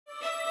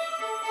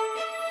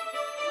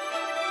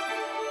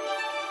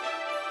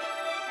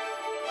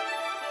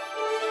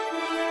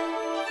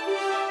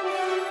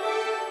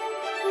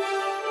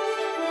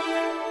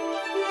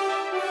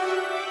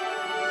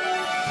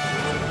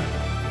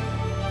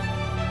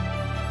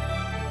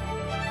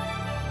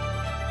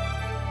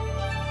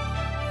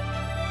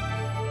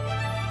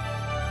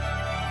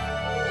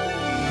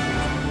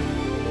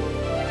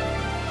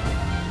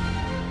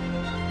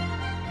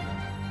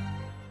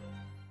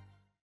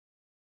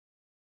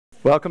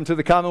Welcome to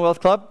the Commonwealth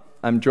Club.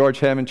 I'm George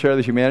Hammond, Chair of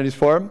the Humanities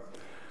Forum,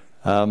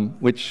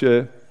 which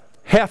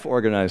half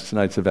organized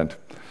tonight's event.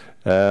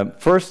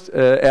 First,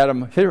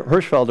 Adam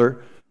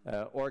Hirschfelder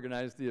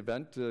organized the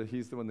event.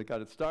 He's the one that got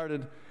it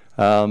started,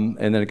 and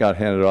then it got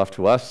handed off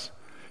to us.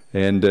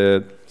 And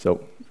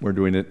so we're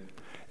doing it.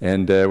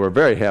 And we're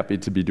very happy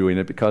to be doing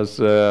it because,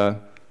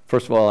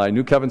 first of all, I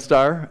knew Kevin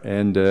Starr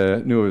and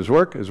knew of his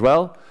work as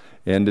well.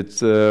 And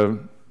it's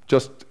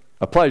just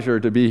a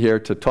pleasure to be here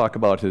to talk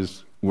about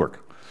his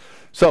work.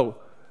 So,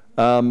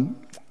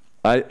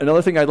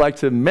 another thing I'd like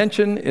to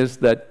mention is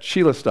that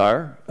Sheila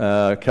Starr,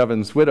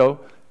 Kevin's widow,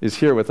 is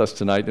here with us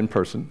tonight in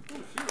person.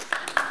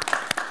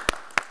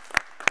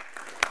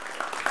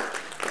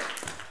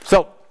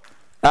 So,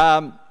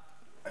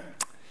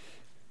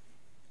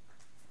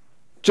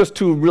 just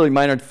two really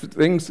minor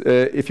things.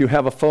 If you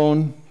have a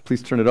phone,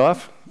 please turn it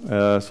off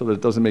so that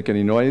it doesn't make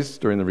any noise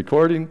during the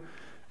recording.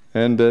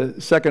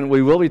 And second,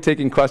 we will be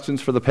taking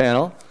questions for the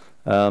panel.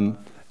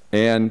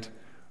 And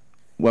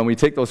when we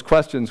take those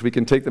questions, we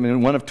can take them in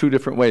one of two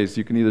different ways.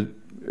 You can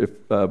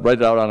either write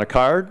it out on a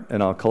card,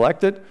 and I'll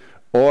collect it,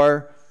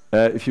 or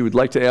if you would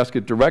like to ask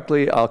it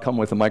directly, I'll come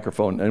with a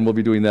microphone, and we'll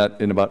be doing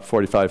that in about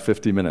 45,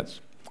 50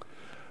 minutes.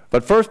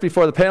 But first,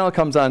 before the panel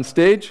comes on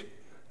stage,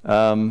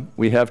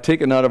 we have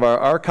taken out of our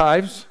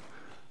archives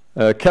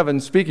Kevin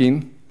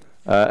speaking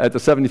at the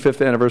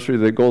 75th anniversary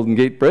of the Golden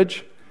Gate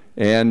Bridge,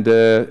 and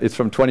it's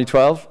from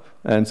 2012,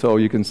 and so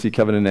you can see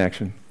Kevin in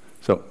action.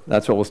 So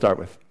that's what we'll start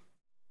with.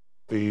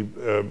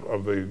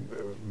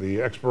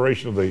 The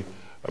exploration of the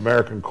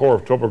American Corps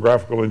of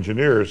Topographical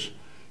Engineers,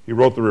 he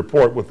wrote the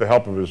report with the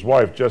help of his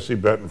wife, Jessie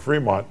Benton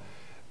Fremont,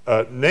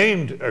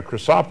 named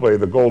Chrysopolis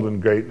the Golden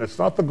Gate, and it's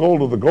not the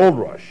gold of the gold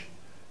rush.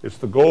 It's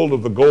the gold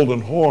of the Golden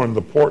Horn,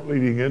 the port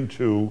leading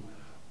into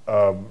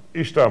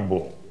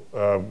Istanbul,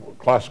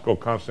 classical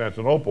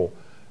Constantinople,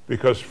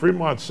 because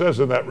Fremont says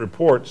in that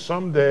report,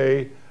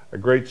 someday a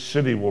great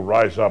city will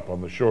rise up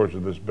on the shores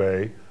of this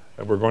bay,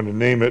 and we're going to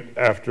name it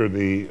after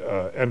the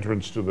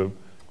entrance to the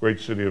great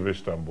city of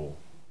Istanbul.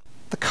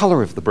 The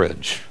color of the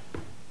bridge.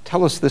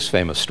 Tell us this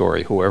famous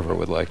story, whoever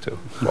would like to.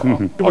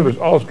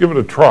 Well, I'll give it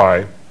a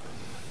try.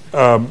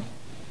 And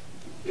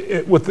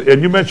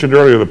you mentioned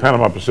earlier the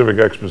Panama Pacific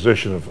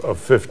Exposition of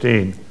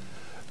 15.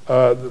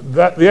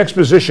 The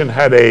exposition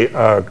had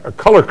a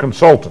color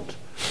consultant,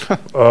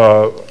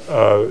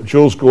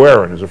 Jules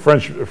Guérin, is a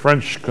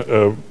French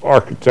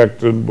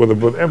architect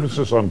with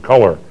emphasis on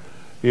color.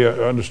 He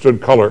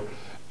understood color,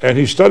 and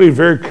he studied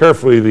very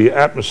carefully the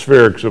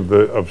atmospherics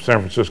of San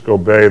Francisco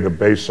Bay, the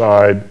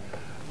bayside,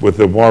 with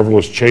the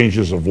marvelous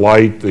changes of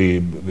light,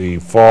 the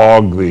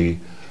fog, the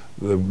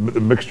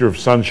mixture of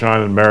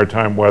sunshine and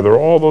maritime weather,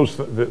 all those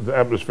the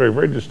atmospheric,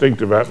 very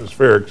distinctive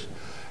atmospherics,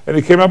 and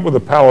he came up with a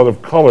palette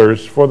of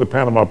colors for the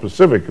Panama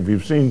Pacific. If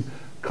you've seen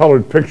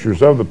colored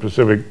pictures of the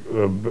Pacific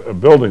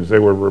buildings, they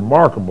were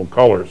remarkable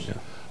colors, yeah.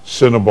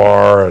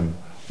 Cinnabar and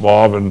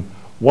mauve, and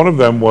one of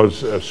them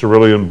was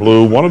cerulean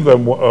blue. One of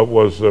them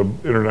was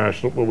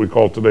international, what we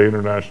call today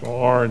international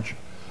orange.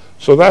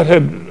 So that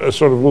had a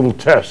sort of little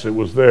test. It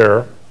was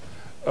there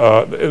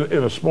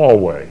in a small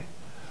way.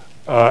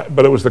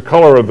 But it was the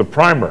color of the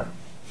primer.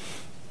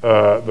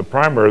 The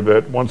primer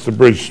that once the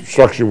bridge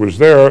structure was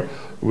there, it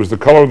was the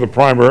color of the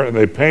primer, and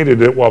they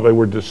painted it while they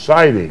were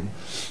deciding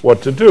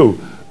what to do.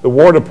 The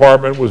War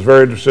Department was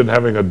very interested in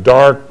having a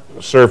dark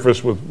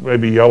surface with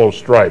maybe yellow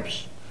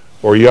stripes,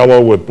 or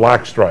yellow with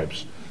black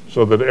stripes,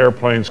 so that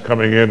airplanes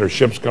coming in or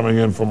ships coming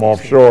in from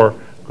offshore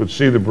could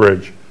see the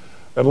bridge.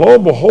 And lo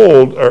and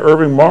behold,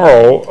 Irving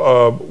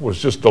Morrow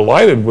was just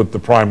delighted with the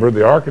primer,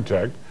 the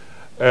architect,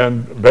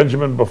 and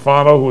Benjamin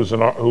Bufano,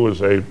 who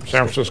was a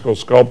San Francisco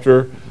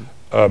sculptor,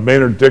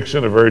 Maynard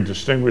Dixon, a very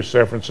distinguished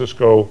San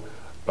Francisco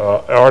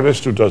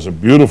artist who does a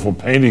beautiful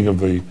painting of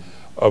the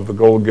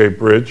Golden Gate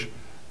Bridge,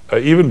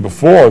 even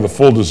before the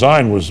full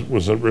design was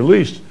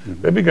released,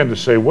 they began to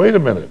say, wait a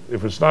minute,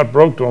 if it's not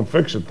broke, don't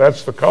fix it.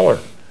 That's the color.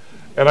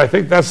 And I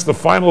think that's the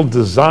final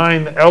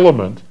design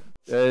element.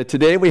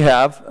 Today we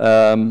have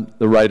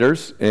the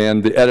writers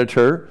and the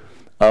editor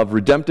of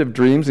Redemptive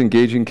Dreams,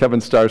 Engaging Kevin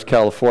Starr's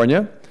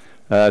California,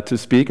 to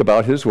speak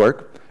about his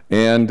work,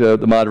 and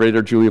the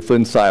moderator, Julia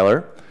Flynn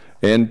Seiler.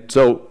 And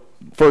so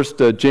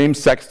first, James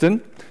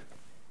Sexton,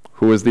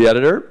 who is the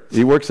editor.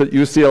 He works at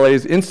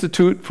UCLA's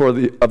Institute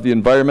of the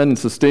Environment and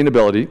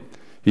Sustainability.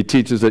 He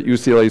teaches at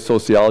UCLA's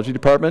Sociology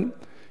Department.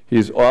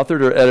 He's authored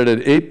or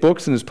edited 8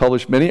 books and has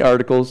published many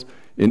articles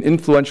in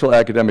influential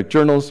academic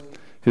journals.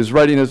 His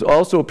writing has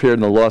also appeared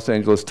in the Los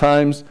Angeles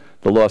Times,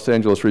 the Los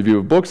Angeles Review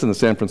of Books, and the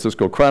San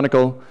Francisco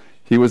Chronicle.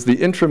 He was the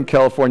interim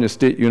California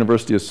State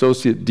University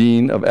Associate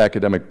Dean of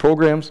Academic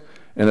Programs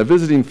and a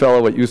visiting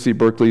fellow at UC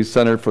Berkeley's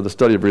Center for the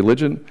Study of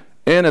Religion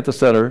and at the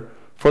Center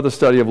for the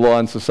Study of Law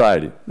and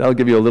Society. That'll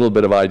give you a little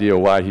bit of idea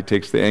why he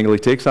takes the angle he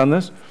takes on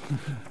this.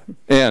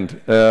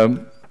 And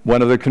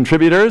one of the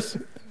contributors,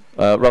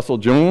 Russell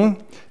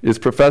Jeung, is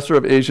Professor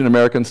of Asian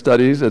American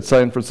Studies at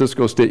San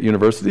Francisco State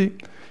University.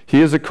 He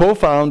is a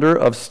co-founder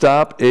of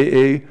Stop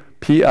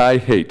AAPI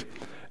Hate,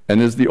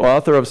 and is the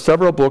author of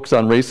several books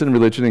on race and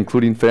religion,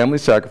 including Family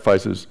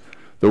Sacrifices,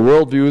 The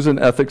Worldviews and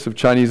Ethics of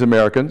Chinese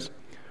Americans.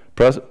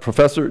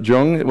 Professor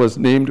Jeung was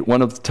named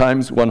one of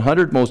Time's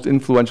 100 most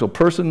influential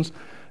persons,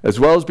 as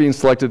well as being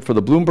selected for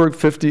the Bloomberg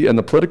 50 and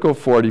the Politico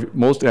 40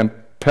 most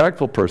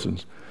impactful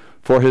persons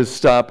for his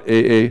Stop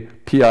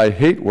AAPI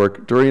hate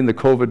work during the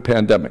COVID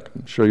pandemic.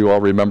 I'm sure you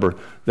all remember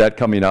that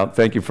coming out.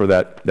 Thank you for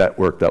that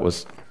work. That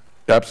was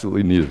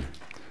absolutely needed.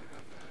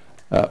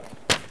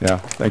 Yeah,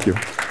 thank you.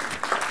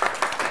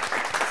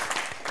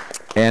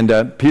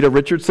 And Peter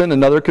Richardson,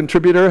 another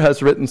contributor,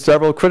 has written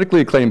several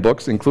critically acclaimed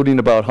books, including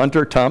about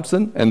Hunter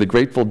Thompson and the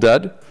Grateful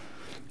Dead.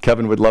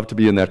 Kevin would love to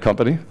be in that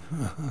company.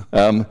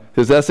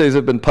 His essays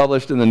have been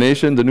published in The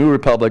Nation, The New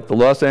Republic, the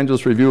Los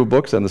Angeles Review of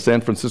Books, and the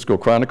San Francisco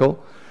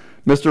Chronicle.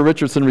 Mr.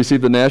 Richardson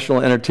received the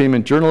National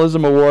Entertainment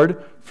Journalism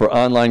Award for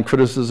online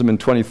criticism in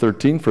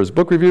 2013 for his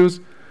book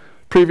reviews.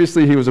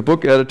 Previously, he was a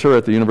book editor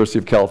at the University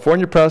of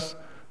California Press,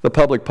 the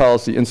Public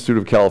Policy Institute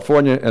of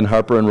California, and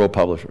Harper & Row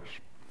Publishers.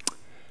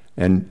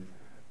 And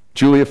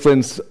Julia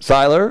Flynn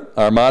Seiler,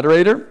 our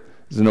moderator,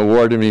 is an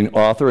award-winning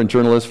author and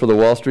journalist for the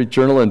Wall Street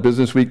Journal and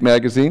Business Week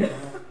magazine.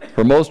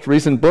 Her most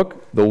recent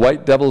book, The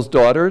White Devil's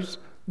Daughters,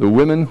 The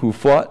Women Who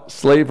Fought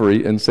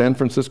Slavery in San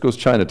Francisco's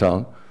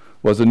Chinatown,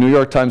 was a New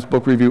York Times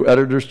Book Review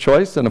Editor's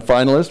Choice and a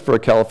finalist for a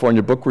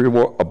California Book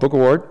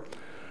Award.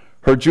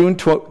 Her June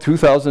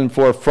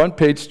 2004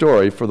 front-page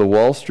story for the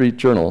Wall Street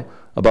Journal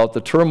about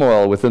the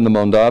turmoil within the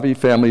Mondavi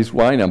family's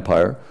wine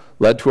empire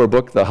led to her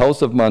book, The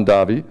House of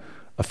Mondavi,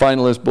 a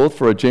finalist both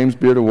for a James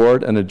Beard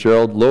Award and a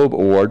Gerald Loeb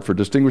Award for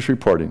Distinguished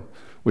Reporting,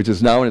 which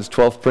is now in its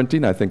 12th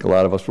printing. I think a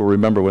lot of us will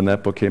remember when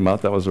that book came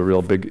out. That was a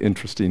real big,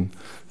 interesting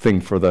thing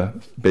for the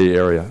Bay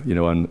Area, you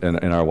know,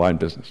 in our wine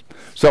business.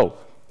 So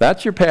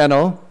that's your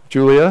panel.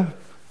 Julia,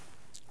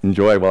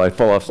 enjoy while I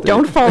fall off stage.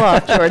 Don't fall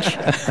off, George.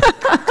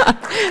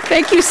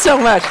 Thank you so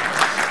much.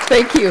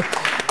 Thank you.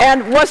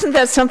 And wasn't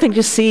that something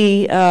to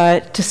see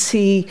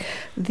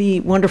the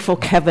wonderful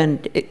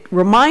Kevin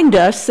remind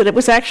us that it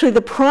was actually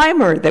the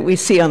primer that we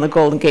see on the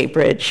Golden Gate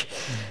Bridge.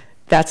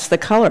 That's the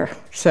color.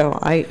 So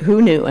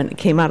who knew? And it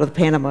came out of the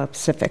Panama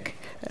Pacific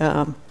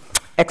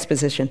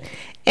Exposition.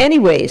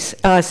 Anyways,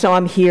 so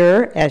I'm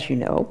here, as you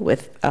know,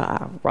 with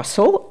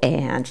Russell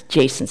and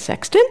Jason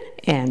Sexton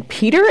and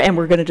Peter, and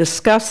we're going to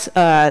discuss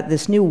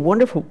this new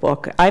wonderful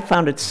book. I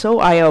found it so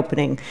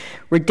eye-opening,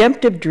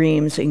 Redemptive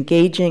Dreams,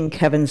 Engaging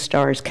Kevin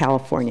Starr's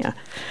California.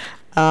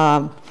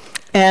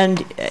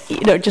 And,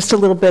 you know, just a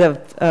little bit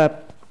of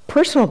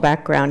personal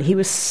background.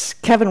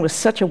 Kevin was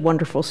such a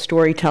wonderful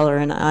storyteller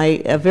and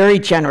a very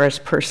generous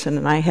person,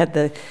 and I had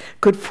the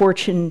good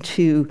fortune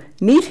to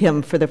meet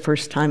him for the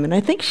first time, and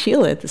I think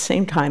Sheila at the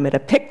same time at a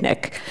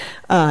picnic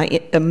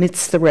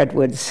amidst the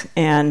redwoods,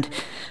 and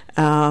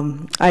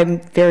I'm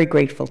very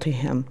grateful to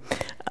him.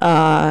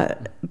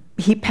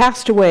 He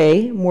passed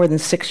away more than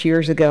 6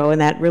 years ago, and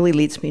that really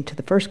leads me to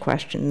the first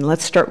question.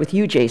 Let's start with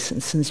you,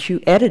 Jason, since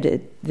you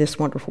edited this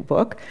wonderful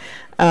book.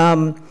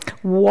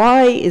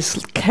 Why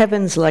is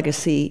Kevin's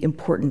legacy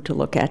important to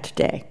look at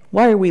today?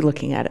 Why are we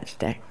looking at it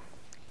today?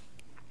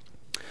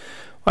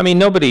 I mean,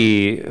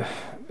 nobody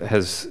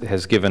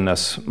has given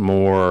us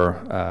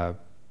more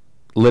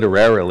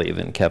literarily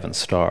than Kevin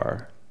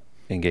Starr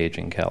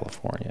engaging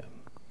California.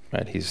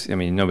 Right? I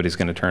mean, nobody's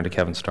going to turn to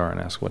Kevin Starr and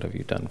ask, "What have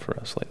you done for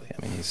us lately?"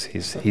 I mean,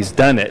 he's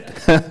done it.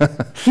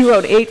 He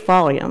wrote 8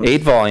 volumes.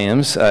 8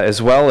 volumes,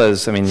 as well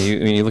as, I mean,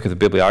 you look at the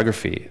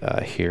bibliography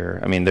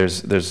here. I mean, I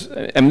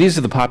mean, these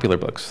are the popular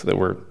books that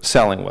were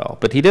selling well,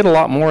 but he did a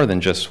lot more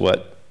than just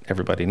what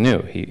everybody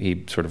knew.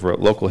 He sort of wrote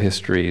local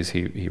histories.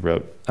 He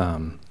wrote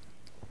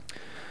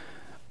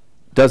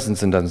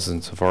dozens and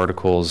dozens of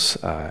articles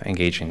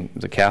engaging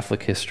the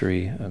Catholic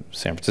history of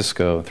San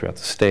Francisco throughout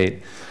the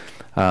state.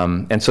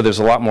 And so there's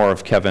a lot more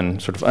of Kevin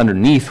sort of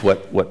underneath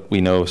what we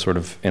know sort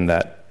of in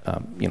that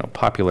you know,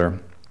 popular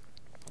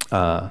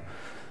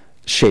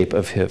shape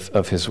of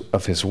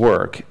his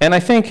work. And I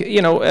think,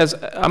 you know, as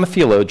I'm a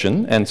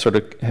theologian and sort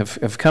of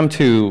have come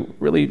to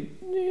really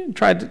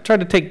try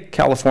to take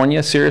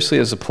California seriously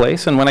as a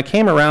place. And when I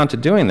came around to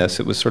doing this,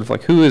 it was sort of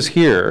like, who is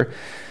here?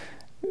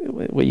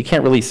 Well, you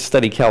can't really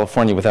study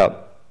California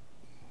without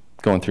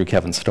going through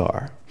Kevin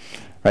Starr.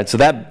 Right, so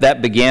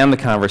that began the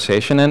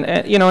conversation,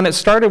 and you know, and it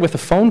started with a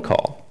phone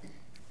call.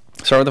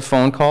 It was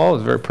a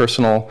very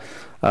personal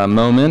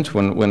moment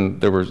when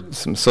there were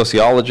some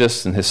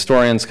sociologists and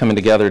historians coming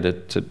together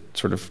to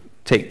sort of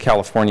take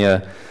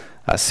California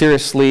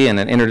seriously in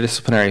an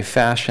interdisciplinary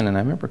fashion. And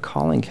I remember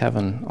calling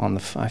Kevin on the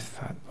phone. I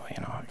thought, well,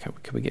 you know,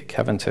 could we get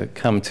Kevin to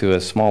come to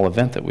a small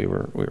event that we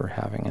were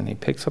having? And he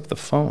picks up the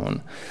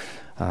phone.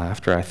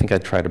 After I think I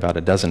tried about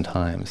a dozen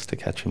times to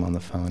catch him on the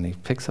phone, he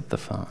picks up the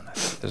phone. I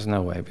said, "There's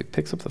no way," but he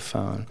picks up the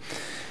phone.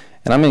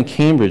 And I'm in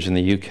Cambridge in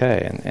the UK,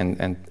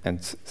 and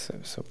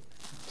so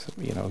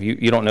you know,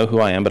 you don't know who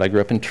I am, but I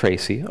grew up in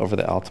Tracy over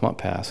the Altamont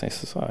Pass. And he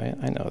says, "Oh,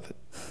 I know that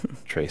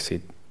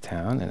Tracy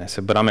town." And I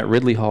said, "But I'm at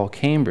Ridley Hall,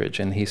 Cambridge."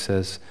 And he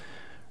says,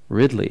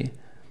 "Ridley,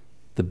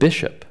 the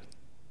bishop."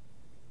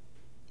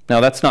 Now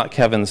that's not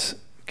Kevin's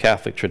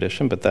Catholic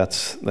tradition, but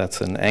that's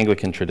an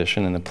Anglican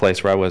tradition in the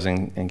place where I was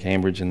in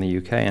Cambridge in the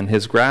UK. And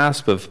his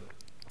grasp of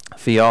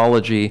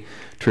theology,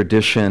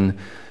 tradition,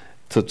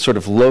 to sort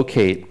of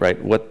locate, right,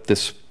 what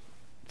this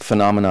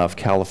phenomena of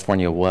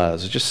California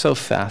was just so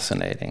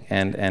fascinating.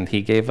 And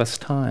he gave us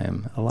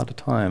time, a lot of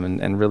time,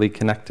 and really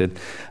connected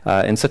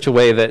in such a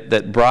way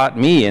that brought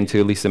me into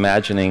at least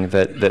imagining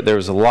that there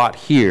was a lot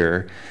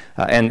here.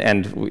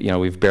 And you know,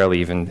 we've barely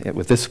even,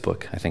 with this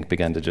book, I think,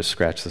 begun to just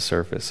scratch the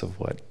surface of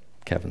what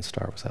Kevin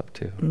Starr was up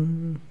to.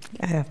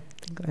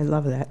 I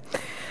love that.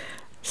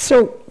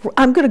 So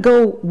I'm going to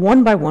go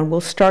one by one.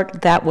 We'll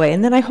start that way,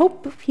 and then I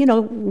hope, you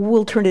know,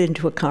 we'll turn it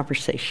into a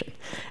conversation.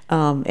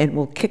 And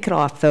we'll kick it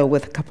off, though,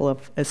 with a couple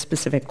of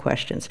specific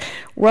questions.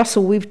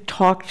 Russell, we've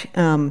talked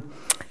a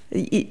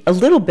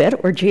little bit,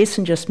 or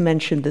Jason just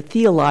mentioned, the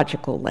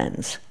theological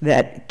lens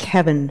that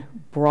Kevin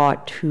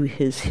brought to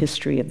his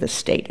history of the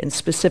state, and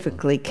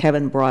specifically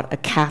Kevin brought a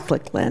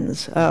Catholic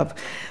lens of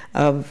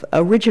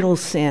original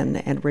sin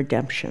and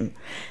redemption.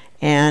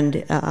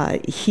 And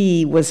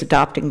he was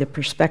adopting the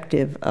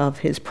perspective of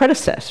his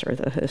predecessor,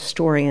 the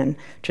historian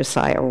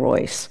Josiah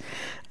Royce.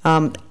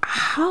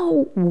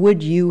 How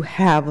would you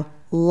have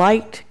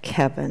liked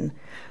Kevin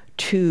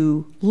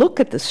to look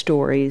at the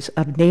stories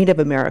of Native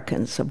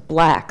Americans, of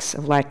blacks,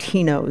 of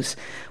Latinos,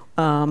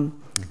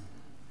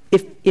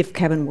 if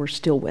Kevin were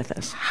still with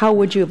us? How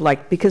would you have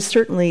liked, because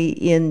certainly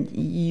in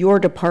your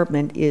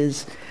department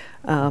is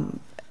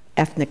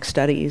ethnic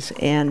studies,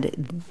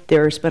 and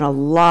there's been a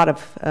lot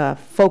of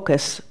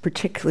focus,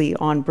 particularly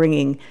on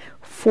bringing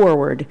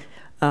forward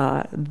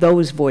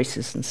those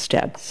voices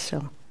instead.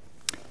 So,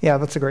 yeah,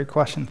 that's a great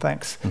question.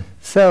 Thanks.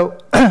 So,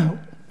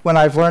 when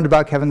I've learned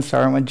about Kevin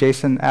Starr, and when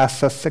Jason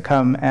asked us to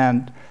come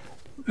and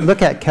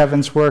look at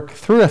Kevin's work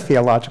through a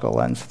theological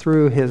lens,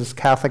 through his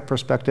Catholic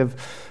perspective,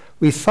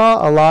 we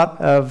saw a lot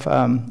of,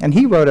 and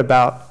he wrote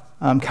about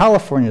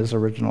California's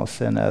original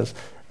sin as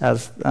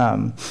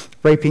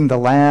raping the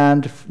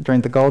land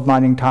during the gold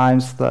mining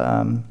times,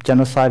 the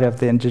genocide of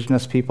the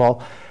indigenous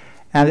people.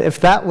 And if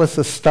that was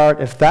the start,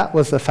 if that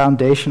was the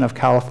foundation of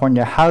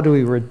California, how do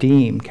we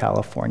redeem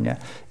California?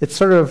 It's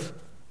sort of,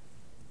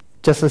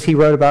 just as he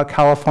wrote about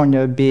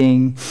California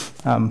being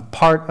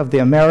part of the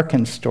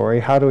American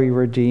story, how do we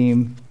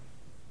redeem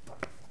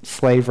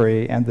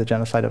slavery and the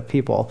genocide of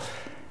people?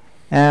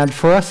 And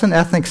for us in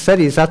ethnic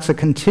studies, that's a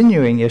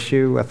continuing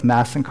issue with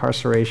mass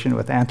incarceration,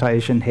 with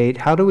anti-Asian hate.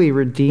 How do we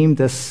redeem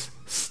this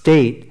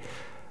state,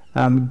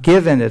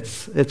 given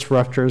its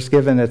ruptures,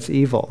 given its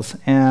evils?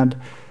 And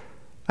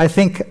I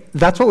think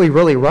that's what we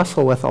really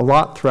wrestle with a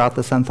lot throughout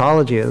this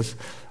anthology is,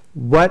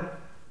 what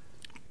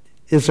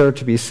is there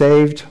to be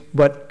saved?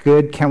 What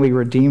good can we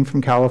redeem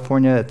from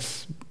California?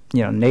 It's,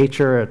 you know,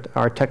 nature,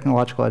 our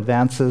technological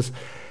advances.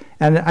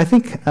 And I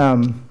think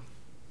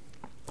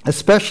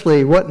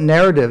especially, what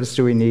narratives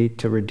do we need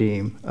to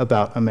redeem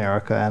about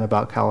America and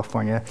about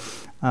California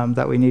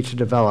that we need to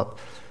develop?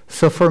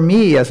 So for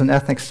me, as an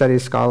ethnic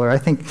studies scholar, I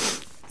think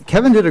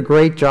Kevin did a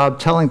great job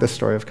telling the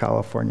story of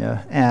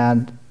California.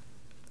 And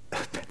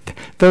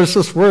there's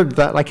this word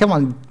that I kept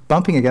on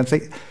bumping against.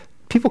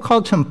 People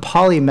called him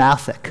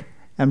polymathic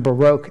and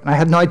Baroque, and I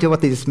had no idea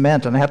what these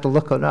meant, and I had to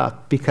look it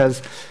up,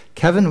 because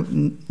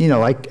Kevin, you know,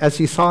 like as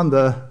you saw in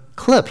the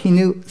clip, he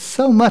knew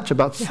so much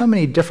about so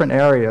many different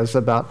areas,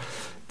 about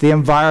the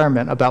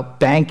environment, about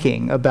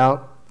banking,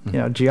 about, you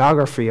know,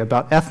 geography,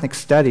 about ethnic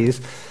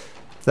studies,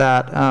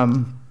 that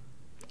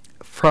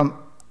from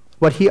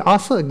what he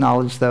also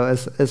acknowledged, though,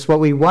 is what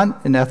we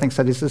want in ethnic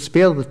studies is to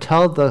be able to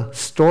tell the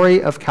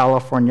story of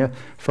California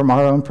from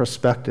our own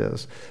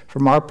perspectives,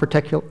 from our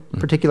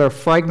particular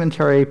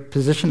fragmentary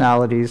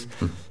positionalities,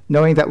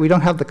 knowing that we don't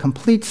have the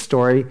complete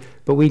story,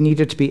 but we need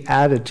it to be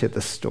added to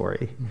the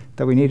story,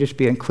 that we need it to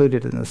be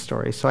included in the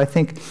story. So I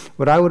think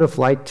what I would have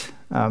liked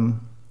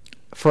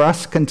for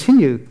us to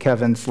continue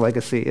Kevin's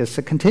legacy is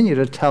to continue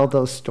to tell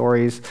those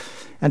stories,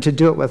 and to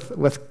do it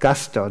with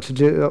gusto, to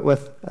do it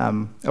with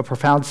a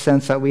profound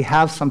sense that we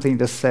have something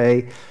to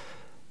say,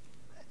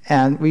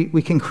 and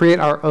we can create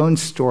our own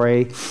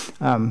story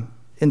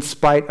in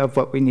spite of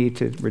what we need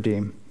to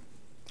redeem.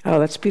 Oh,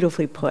 that's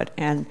beautifully put.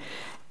 And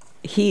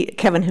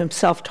Kevin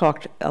himself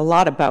talked a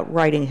lot about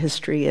writing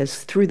history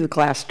as through the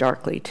glass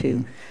darkly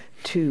to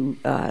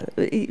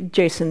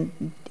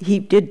Jason, he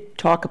did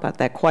talk about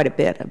that quite a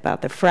bit,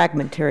 about the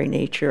fragmentary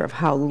nature of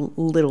how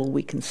little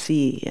we can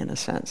see, in a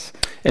sense.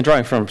 And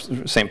drawing from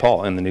St.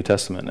 Paul in the New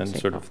Testament, and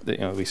sort of, you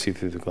know, we see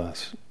through the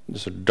glass,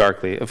 sort of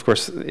darkly. Of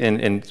course,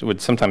 and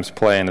would sometimes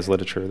play in his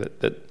literature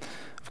that,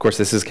 of course,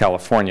 this is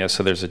California,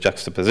 so there's a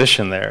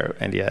juxtaposition there,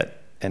 and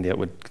yet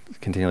would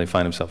continually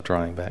find himself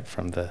drawing back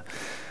from the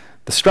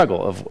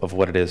struggle of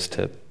what it is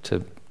to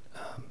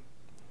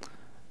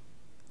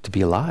be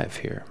alive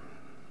here.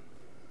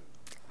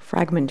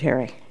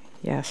 Fragmentary,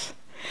 yes.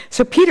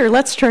 So Peter,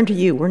 let's turn to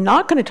you. We're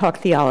not going to talk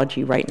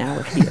theology right now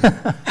with you.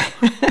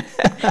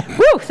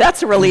 Whew,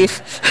 that's a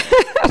relief.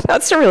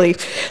 That's a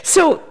relief.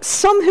 So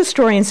some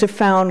historians have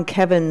found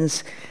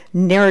Kevin's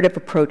narrative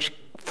approach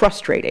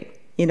frustrating.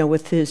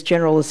 with his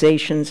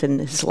generalizations and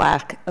his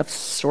lack of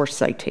source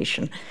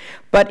citation.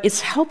 But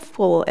it's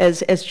helpful,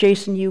 as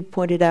Jason, you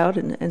pointed out,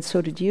 and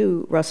so did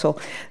you, Russell,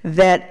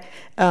 that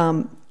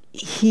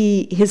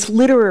his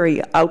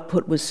literary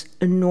output was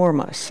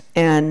enormous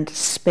and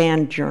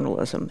spanned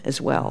journalism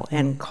as well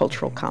and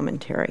cultural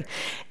commentary.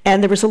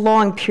 And there was a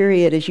long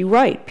period, as you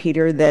write,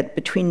 Peter, that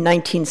between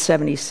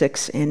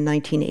 1976 and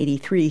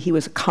 1983, he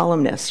was a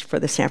columnist for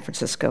the San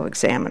Francisco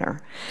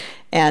Examiner.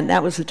 And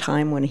that was the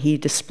time when he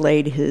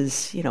displayed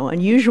his,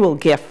 unusual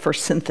gift for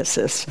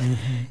synthesis.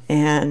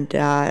 And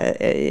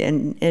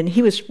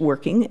he was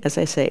working, as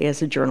I say,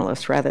 as a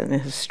journalist rather than a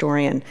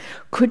historian.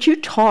 Could you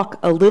talk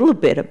a little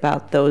bit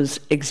about those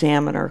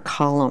Examiner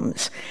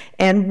columns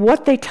and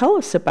what they tell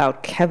us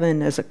about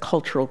Kevin as a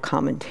cultural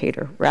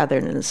commentator rather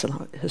than as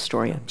a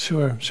historian?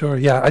 Sure.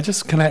 Yeah,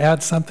 can I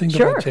add something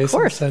to what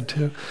Jason said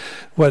too?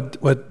 What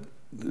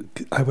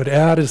I would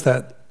add is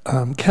that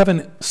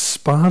Kevin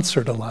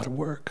sponsored a lot of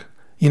work.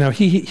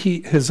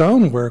 His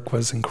own work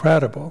was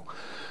incredible,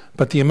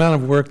 but the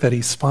amount of work that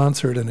he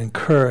sponsored and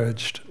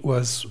encouraged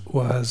was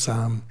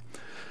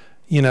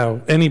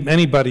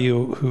anybody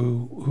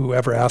who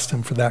ever asked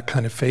him for that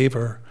kind of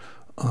favor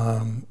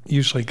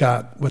usually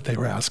got what they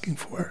were asking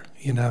for.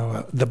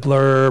 The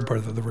blurb or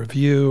the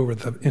review or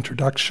the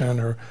introduction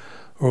or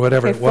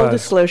whatever it was. Full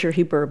disclosure,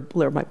 he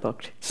blurb my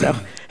book, so.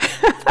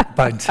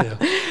 Mine too.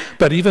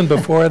 But even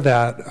before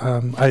that,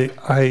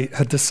 I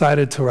had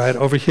decided to write,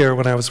 over here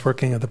when I was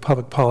working at the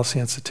Public Policy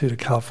Institute of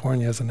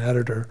California as an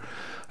editor,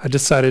 I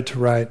decided to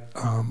write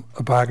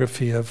a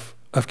biography of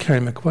Carey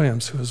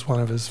McWilliams, who was one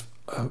of his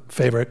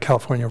favorite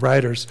California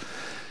writers.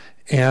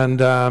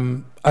 And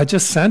I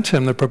just sent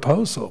him the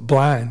proposal,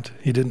 blind.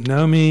 He didn't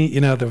know me,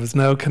 there was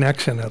no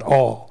connection at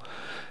all.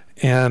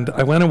 And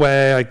I went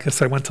away, I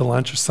guess I went to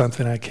lunch or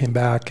something, I came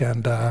back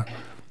and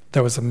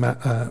there was a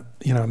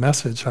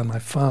message on my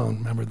phone,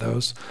 remember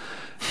those?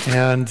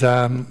 And,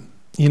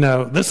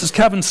 this is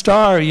Kevin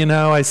Starr,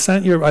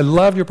 I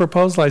love your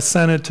proposal, I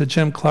sent it to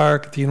Jim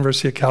Clark at the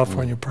University of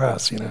California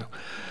Press,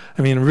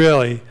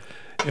 really,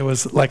 it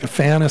was like a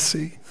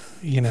fantasy,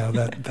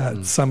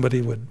 that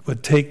somebody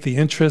would take the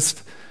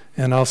interest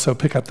and also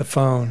pick up the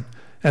phone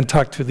and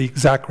talk to the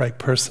exact right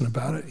person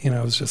about it. It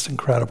was just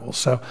incredible.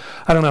 So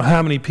I don't know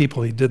how many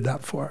people he did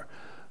that for,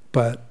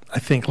 but I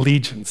think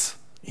legions,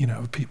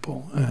 of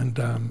people, and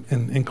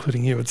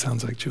including you, it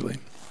sounds like, Julie.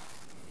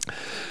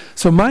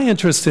 So my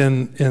interest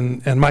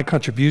in my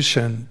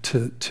contribution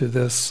to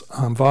this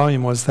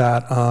volume was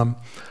that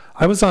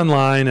I was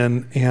online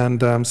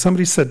and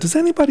somebody said, does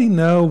anybody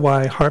know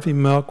why Harvey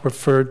Milk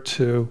referred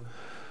to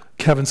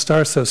Kevin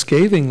Starr so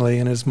scathingly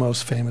in his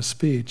most famous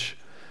speech?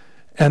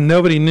 And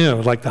nobody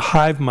knew, like the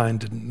hive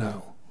mind didn't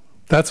know.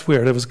 That's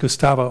weird. It was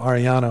Gustavo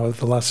Arellano of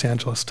the Los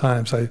Angeles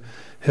Times.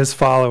 His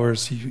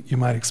followers, you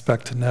might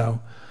expect to know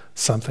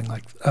something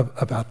like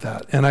about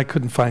that. And I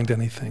couldn't find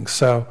anything.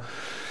 So,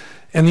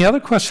 and the other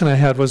question I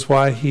had was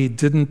why he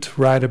didn't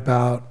write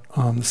about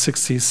the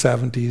 60s,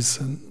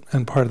 70s,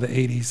 and part of the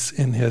 80s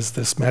in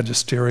this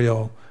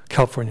magisterial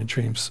California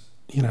Dreams.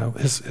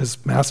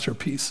 His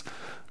masterpiece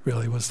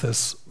really was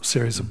this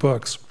series of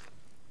books.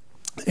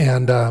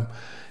 And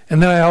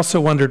then I also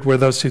wondered, were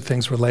those two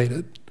things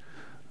related?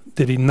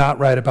 Did he not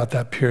write about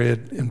that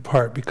period in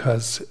part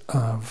because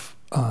of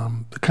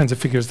the kinds of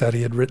figures that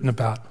he had written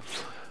about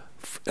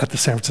at the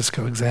San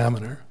Francisco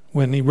Examiner,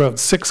 when he wrote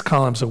 6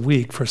 columns a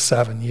week for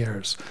 7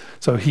 years?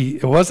 So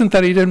it wasn't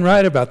that he didn't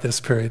write about this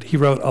period. He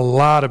wrote a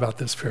lot about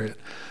this period.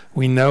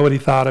 We know what he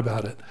thought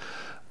about it,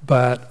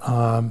 but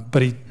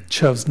he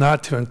chose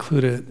not to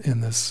include it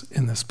in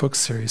this book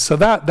series. So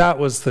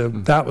those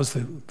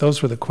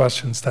were the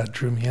questions that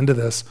drew me into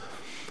this.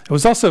 It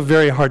was also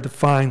very hard to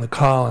find the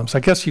columns.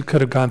 I guess you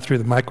could have gone through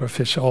the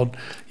microfiche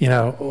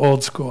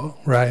old school,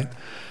 right?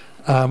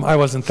 I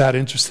wasn't that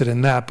interested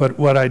in that, but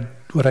what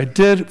I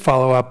did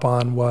follow up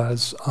on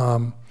was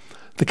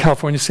the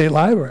California State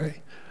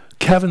Library,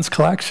 Kevin's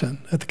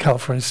collection at the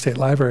California State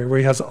Library, where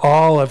he has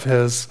all of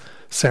his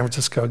San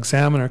Francisco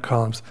Examiner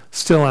columns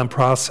still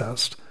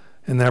unprocessed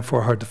and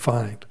therefore hard to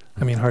find,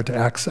 hard to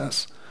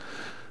access.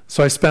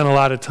 So I spent a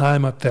lot of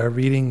time up there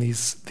reading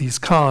these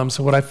columns,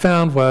 and what I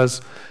found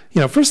was,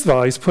 first of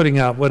all, he's putting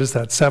out,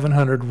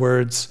 700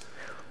 words,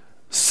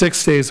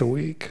 6 days a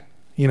week.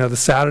 The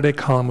Saturday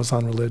column was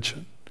on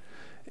religion.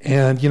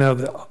 And,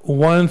 the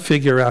one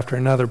figure after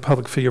another,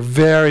 public figure,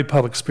 very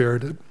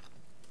public-spirited.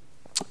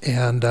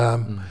 And,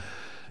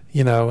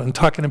 and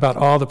talking about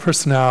all the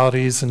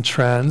personalities and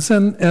trends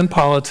and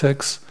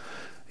politics,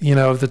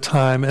 of the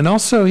time. And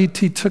also he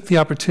took the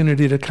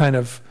opportunity to kind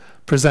of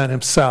present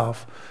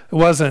himself. It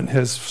wasn't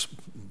his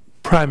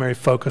primary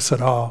focus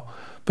at all.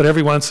 But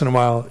every once in a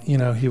while,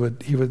 he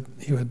would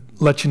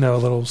let you know a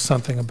little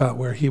something about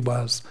where he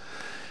was.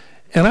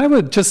 And I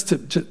would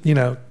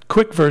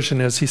quick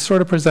version is he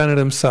sort of presented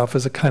himself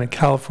as a kind of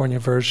California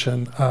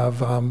version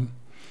of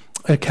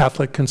a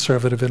Catholic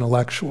conservative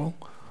intellectual,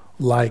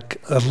 a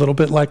little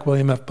bit like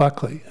William F.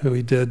 Buckley, who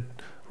he did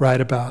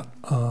write about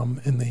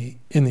in the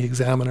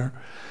Examiner.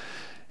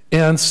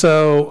 And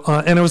so,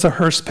 and it was a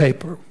Hearst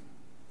paper,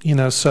 You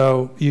know,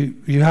 so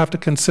you have to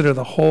consider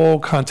the whole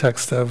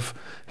context of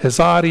his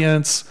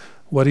audience,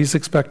 what he's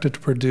expected to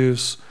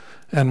produce,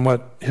 and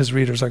what his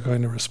readers are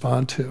going to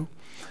respond to.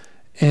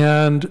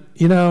 And,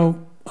 you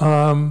know,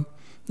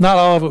 not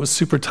all of it was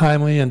super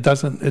timely, and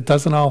it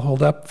doesn't all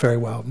hold up very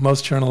well.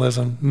 Much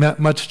journalism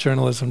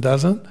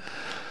doesn't.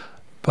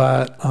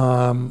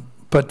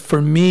 But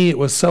for me, it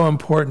was so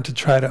important to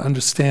try to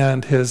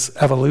understand his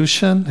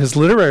evolution, his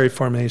literary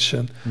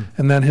formation,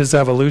 and then his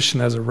evolution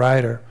as a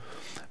writer.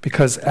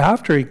 Because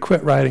after he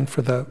quit writing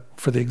for the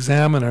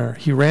Examiner,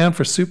 he ran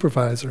for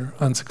supervisor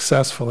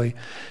unsuccessfully,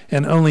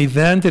 and only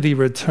then did he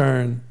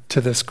return to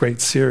this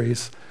great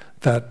series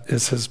that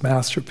is his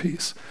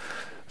masterpiece.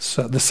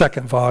 So the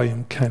second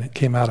volume kind of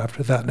came out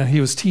after that. Now,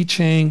 he was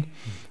teaching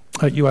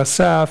at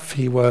USF.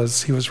 He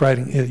was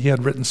writing. He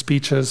had written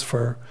speeches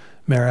for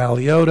Mayor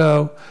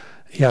Alioto.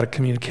 He had a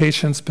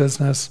communications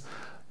business.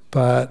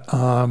 But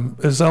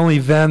it was only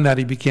then that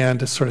he began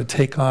to sort of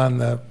take on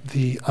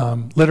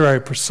the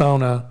literary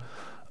persona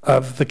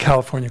of the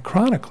California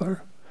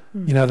chronicler.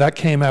 You know, that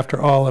came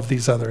after all of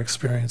these other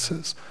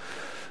experiences.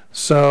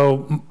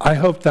 So I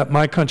hope that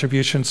my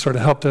contribution sort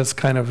of helped us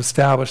kind of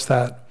establish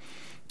that,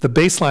 the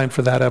baseline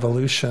for that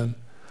evolution,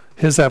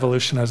 his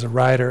evolution as a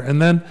writer. And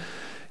then,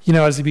 you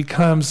know, as he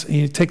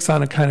takes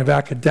on a kind of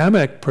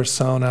academic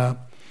persona,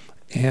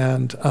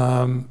 and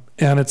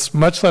it's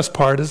much less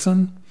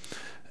partisan.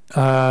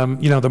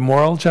 You know, the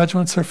moral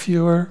judgments are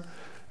fewer,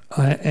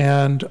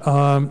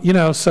 you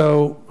know,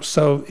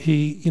 so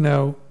he, you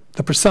know,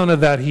 the persona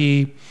that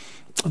he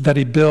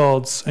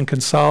builds and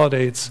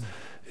consolidates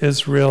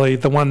is really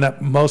the one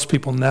that most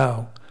people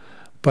know.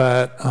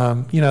 But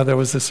you know, there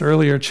was this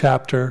earlier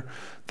chapter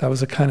that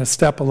was a kind of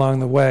step along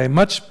the way,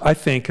 much, I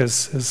think,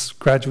 as his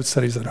graduate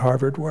studies at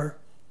Harvard were.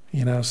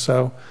 You know,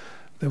 so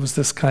there was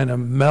this kind of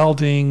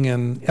melding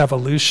and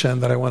evolution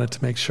that I wanted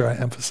to make sure I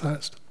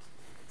emphasized.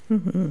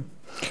 Mm-hmm.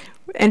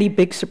 Any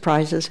big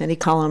surprises? Any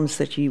columns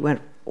that you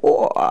went,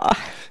 oh?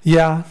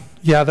 Yeah,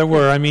 there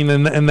were. I mean,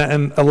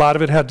 and a lot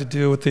of it had to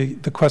do with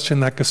the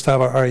question that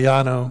Gustavo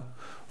Arellano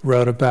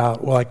wrote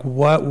about, like,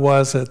 what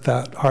was it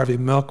that Harvey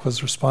Milk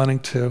was responding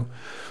to?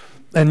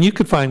 And you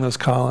could find those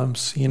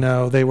columns. You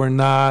know, they were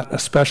not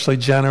especially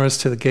generous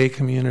to the gay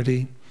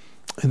community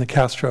in the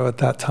Castro at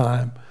that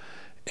time.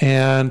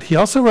 And he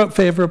also wrote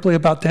favorably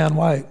about Dan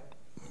White,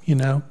 you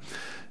know.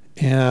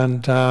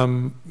 And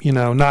you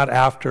know, not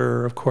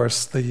after, of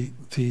course, the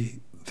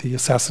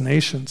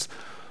assassinations,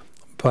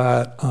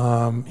 but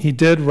he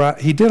did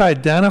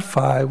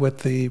identify with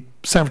the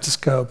San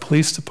Francisco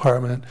Police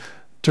Department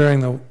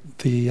during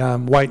the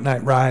White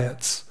Night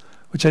riots,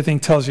 which I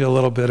think tells you a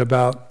little bit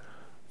about,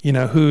 you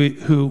know,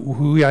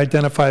 who he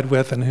identified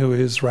with and who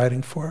he was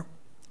writing for.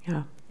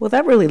 Yeah. Well,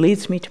 that really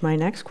leads me to my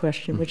next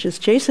question, which is,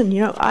 Jason,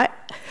 you know,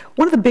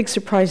 one of the big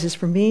surprises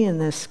for me in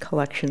this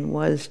collection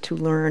was to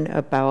learn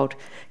about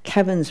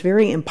Kevin's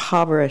very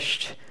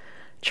impoverished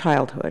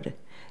childhood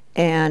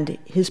and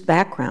his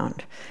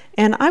background.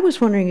 And I was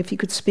wondering if you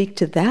could speak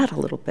to that a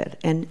little bit,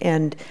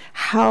 and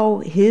how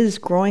his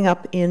growing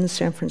up in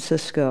San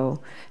Francisco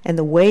and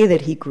the way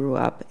that he grew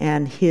up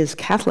and his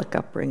Catholic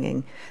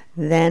upbringing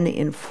then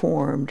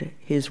informed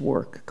his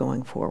work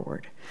going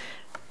forward.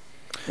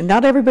 And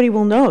not everybody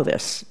will know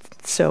this,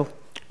 so.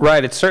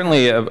 Right, it's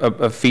certainly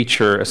a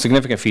feature, a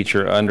significant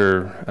feature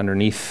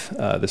underneath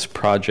this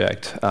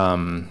project,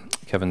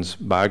 Kevin's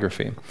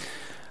biography,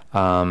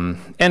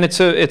 and it's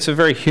a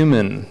very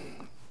human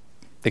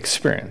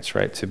experience,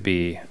 right? To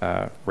be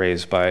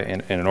raised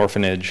in an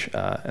orphanage,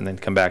 and then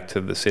come back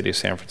to the city of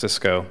San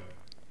Francisco,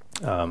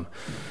 to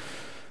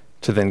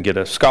then get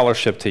a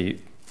scholarship to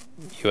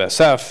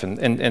USF,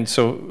 and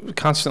so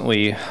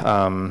constantly,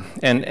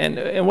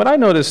 and what I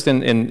noticed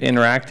in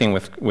interacting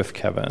with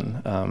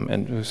Kevin,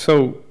 and it was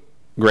so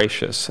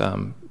gracious,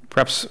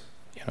 perhaps,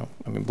 you know,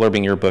 I mean,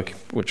 blurbing your book,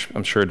 which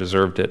I'm sure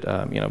deserved it,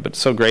 you know, but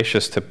so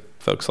gracious to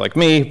folks like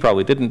me,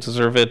 probably didn't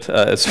deserve it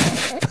as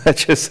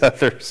much as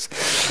others.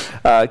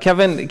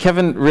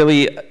 Kevin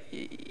really,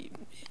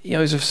 you know,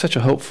 he's such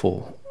a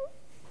hopeful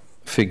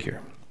figure,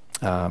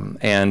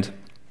 and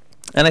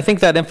I think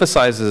that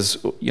emphasizes,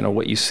 you know,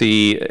 what you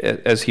see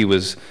as he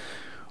was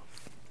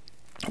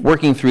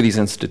working through these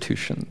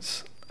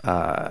institutions,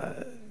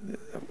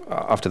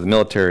 off to the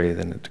military,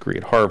 then a degree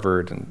at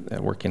Harvard, and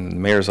working in the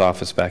mayor's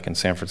office back in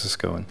San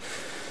Francisco,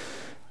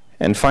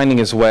 and finding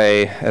his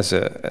way as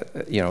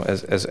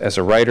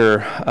a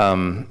writer.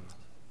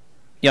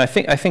 You know, I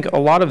think a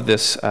lot of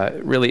this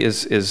really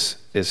is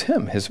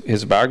him.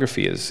 His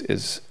biography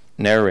is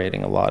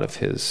narrating a lot of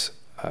his.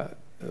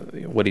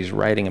 What he's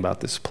writing about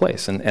this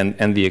place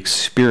and the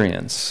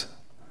experience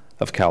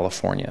of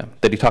California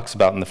that he talks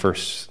about in the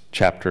first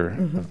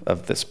chapter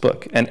of this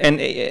book. And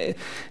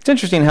it's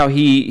interesting how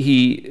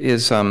he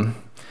is, I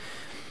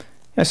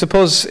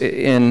suppose, well,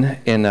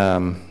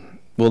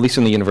 at least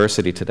in the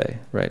university today,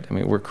 right? I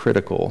mean, we're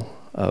critical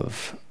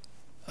of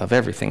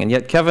everything, and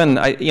yet Kevin,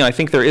 I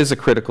think there is a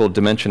critical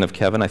dimension of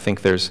Kevin. I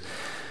think there's,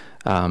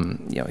 you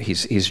know,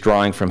 he's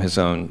drawing from his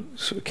own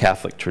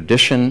Catholic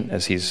tradition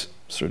as he's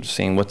sort of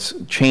seeing what's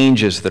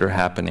changes that are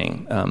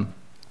happening,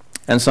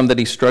 and some that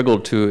he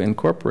struggled to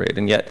incorporate.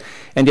 And yet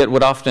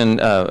what often,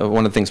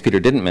 one of the things Peter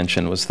didn't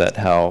mention was that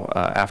how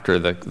after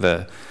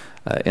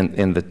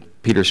in the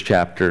Peter's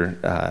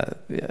chapter,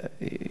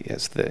 he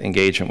has the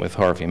engagement with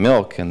Harvey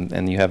Milk,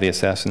 and you have the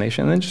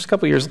assassination, and then just a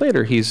couple years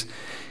later, he's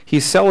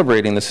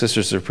celebrating the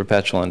Sisters of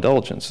Perpetual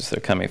Indulgence as they're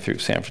coming through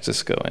San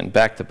Francisco in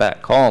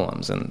back-to-back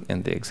columns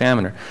in the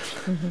Examiner.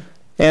 Mm-hmm.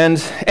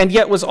 And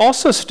yet was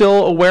also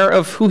still aware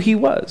of who he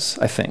was,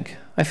 I think.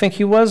 I think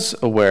he was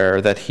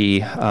aware that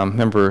he,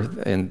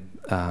 remember in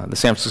the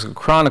San Francisco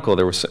Chronicle,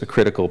 there was a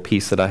critical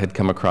piece that I had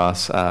come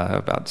across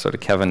about sort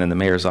of Kevin in the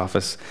mayor's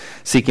office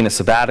seeking a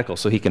sabbatical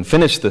so he can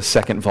finish the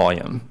second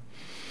volume.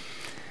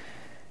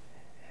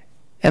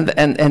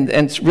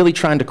 And really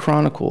trying to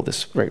chronicle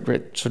this, right,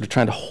 sort of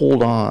trying to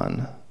hold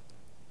on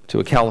to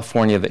a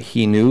California that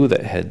he knew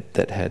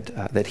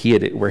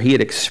where he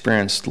had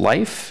experienced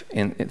life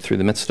through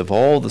the midst of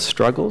all the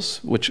struggles,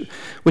 which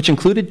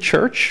included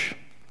church.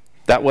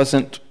 That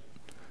wasn't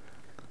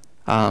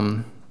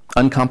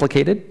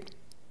uncomplicated,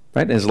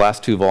 right? In his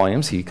last 2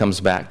 volumes, he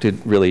comes back to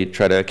really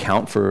try to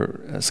account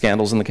for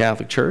scandals in the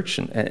Catholic Church,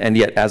 and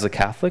yet as a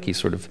Catholic, he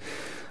sort of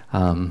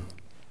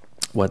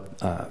what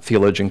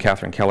theologian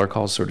Catherine Keller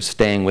calls sort of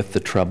staying with the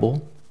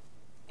trouble,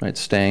 right?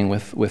 Staying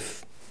with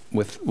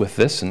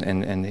this,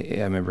 and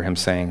I remember him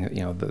saying,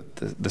 you know,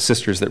 the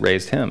sisters that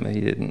raised him,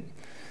 he didn't,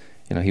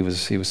 you know, he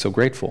was so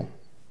grateful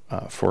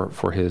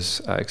for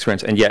his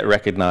experience, and yet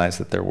recognized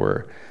that there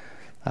were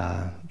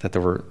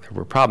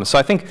problems. So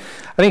I think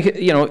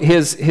you know he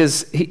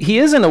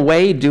is in a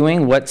way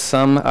doing what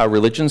some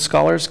religion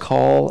scholars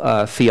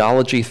call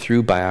theology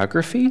through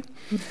biography.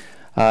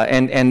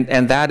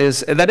 And that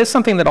is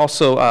something that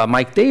also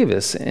Mike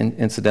Davis,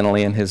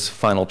 incidentally, in his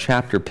final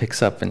chapter,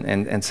 picks up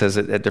and says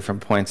at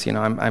different points. You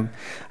know,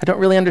 I don't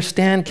really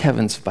understand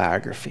Kevin's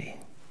biography.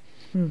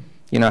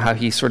 You know, how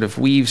he sort of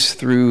weaves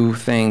through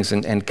things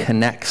and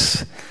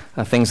connects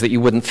things that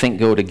you wouldn't think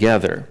go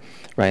together,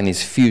 right? In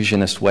these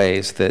fusionist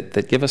ways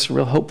that give us a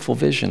real hopeful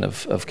vision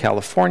of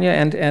California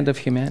and of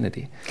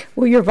humanity.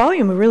 Well, your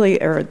volume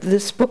really, or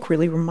this book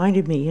really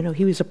reminded me, you know,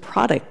 he was a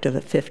product of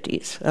the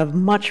 50s, a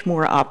much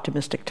more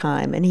optimistic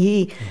time. And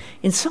he,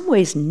 in some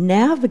ways,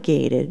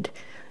 navigated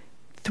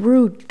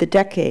through the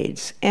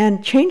decades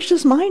and changed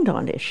his mind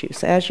on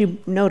issues. As you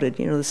noted,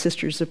 you know, the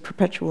Sisters of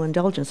Perpetual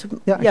Indulgence.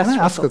 Yeah, yes, can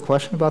I ask Russell? a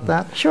question about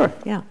that? Sure,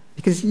 yeah.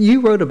 Because you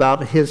wrote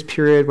about his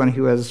period when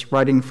he was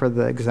writing for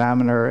the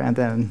Examiner and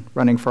then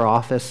running for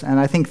office, and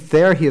I think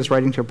there he is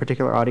writing to a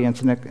particular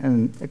audience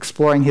and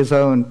exploring his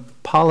own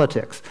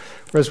politics.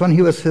 Whereas when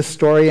he was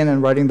historian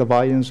and writing the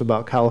volumes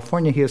about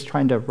California, he was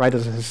trying to write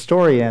as a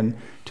historian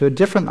to a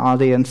different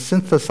audience,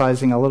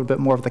 synthesizing a little bit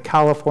more of the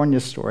California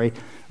story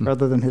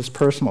rather than his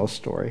personal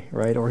story,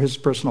 right, or his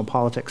personal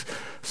politics.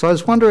 So I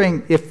was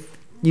wondering if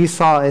you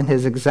saw in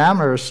his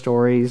Examiner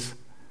stories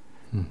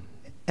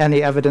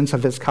any evidence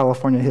of his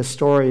California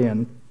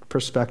historian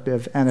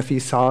perspective, and if you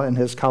saw in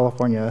his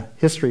California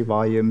history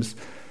volumes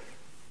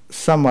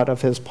somewhat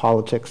of his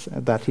politics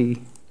that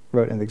he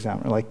wrote in the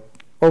Examiner, like,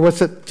 or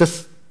was it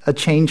just a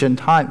change in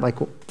time? Like,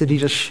 did he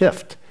just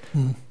shift?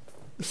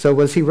 So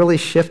was he really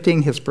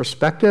shifting his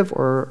perspective,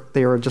 or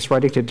they were just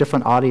writing to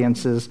different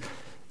audiences,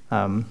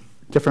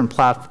 different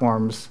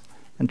platforms,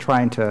 and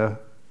trying to?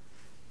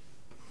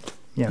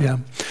 Yeah,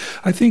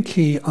 I think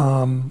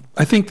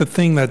I think the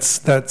thing that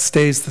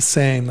stays the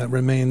same, that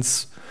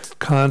remains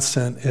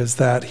constant, is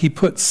that he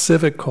put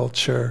civic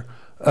culture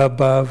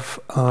above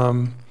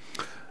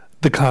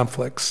the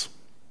conflicts,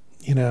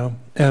 you know,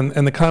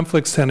 and the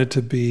conflicts tended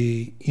to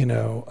be, you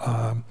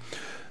know,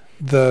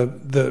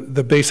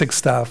 the basic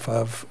stuff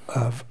of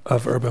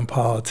urban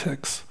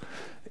politics,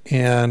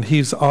 and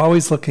he's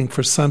always looking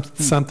for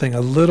something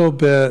a little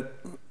bit,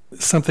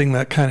 something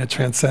that kind of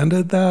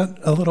transcended that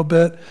a little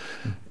bit.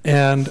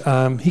 And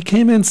he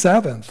came in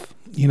 7th.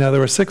 You know,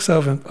 there were 6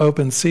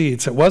 open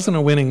seats. It wasn't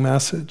a winning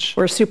message.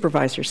 Or a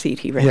supervisor seat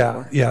he ran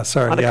for. Yeah,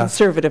 sorry. On a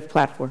conservative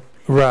platform.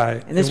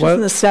 Right. And this was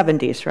in the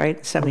 70s,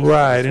 right? 70s.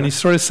 Right, and he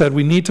sort of said,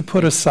 we need to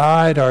put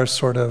aside our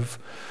sort of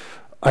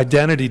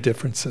identity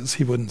differences.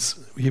 He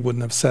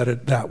wouldn't have said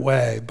it that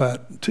way,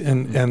 but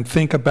and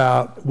think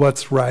about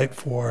what's right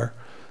for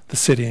the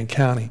city and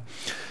county.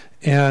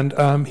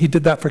 And he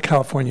did that for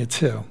California,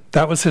 too.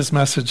 That was his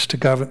message to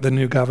the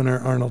new governor,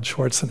 Arnold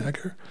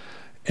Schwarzenegger.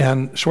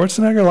 And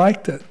Schwarzenegger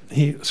liked it.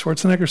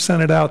 Schwarzenegger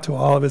sent it out to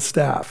all of his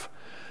staff.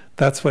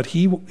 That's what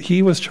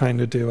he was trying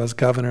to do as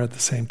governor at the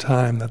same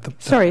time.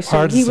 So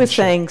he was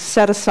saying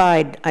set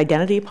aside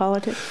identity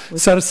politics?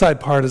 Set aside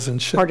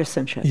partisanship.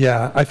 Partisanship.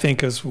 Yeah, I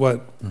think is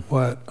what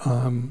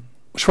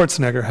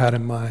Schwarzenegger had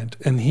in mind.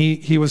 And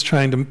he was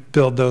trying to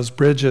build those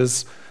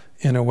bridges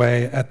in a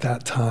way at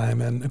that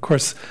time. And of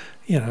course,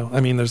 you know,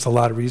 I mean, there's a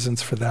lot of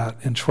reasons for that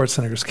in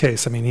Schwarzenegger's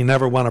case. I mean, he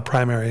never won a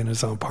primary in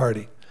his own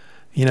party.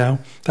 You know,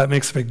 that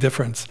makes a big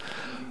difference.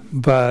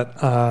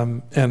 but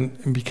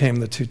and became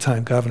the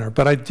two-time governor.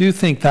 But I do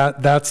think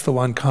that that's the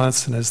one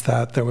constant, is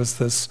that there was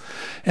this,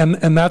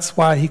 and that's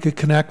why he could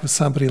connect with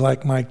somebody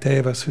like Mike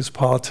Davis, whose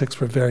politics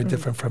were very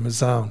different from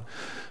his own,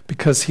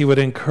 because he would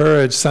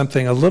encourage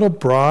something a little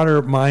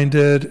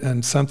broader-minded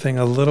and something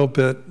a little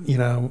bit, you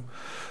know,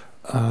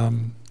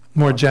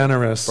 more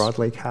generous.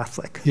 Broadly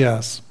Catholic.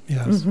 Yes,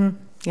 yes. Mm-hmm.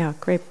 Yeah,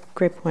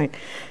 great point.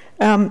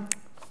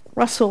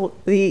 Russell,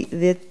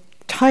 the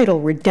title,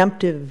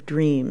 Redemptive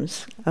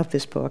Dreams, of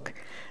this book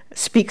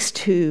speaks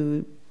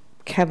to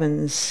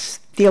Kevin's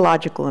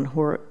theological and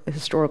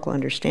historical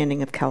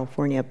understanding of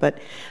California. But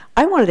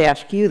I wanted to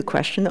ask you the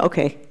question.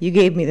 Okay, you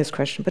gave me this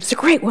question, but it's a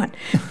great one.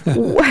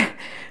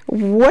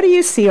 What do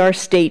you see our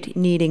state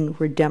needing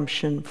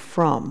redemption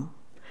from?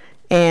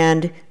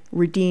 And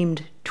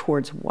redeemed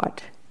towards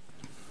what?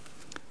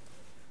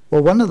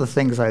 Well, one of the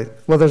things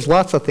well, there's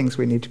lots of things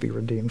we need to be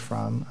redeemed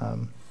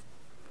from.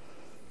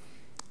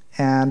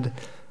 And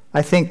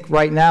I think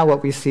right now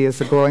what we see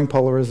is a growing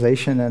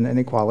polarization and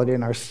inequality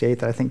in our state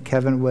that I think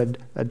Kevin would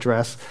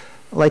address.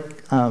 Like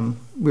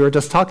we were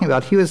just talking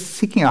about, he was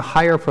seeking a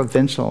higher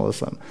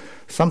provincialism,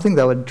 something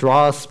that would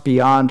draw us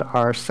beyond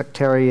our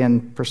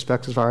sectarian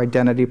perspectives, our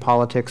identity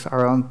politics,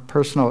 our own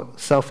personal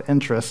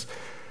self-interest,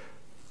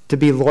 to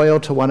be loyal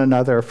to one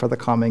another for the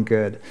common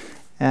good.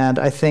 And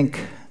I think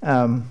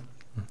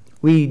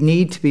we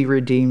need to be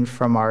redeemed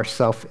from our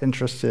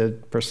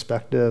self-interested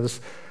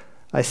perspectives.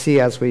 I see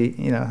as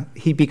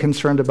he'd be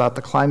concerned about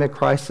the climate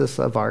crisis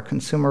of our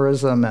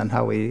consumerism and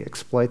how we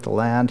exploit the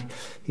land.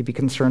 He'd be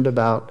concerned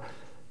about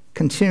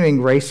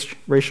continuing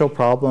racial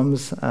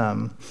problems.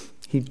 I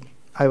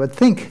would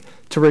think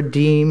to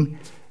redeem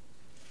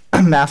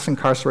mass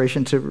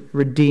incarceration, to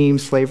redeem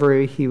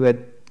slavery,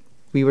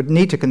 we would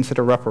need to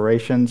consider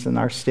reparations in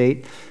our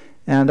state.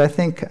 And I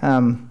think,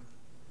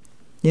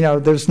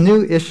 there's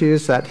new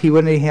issues that he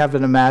wouldn't even have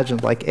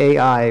imagined, like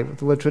AI,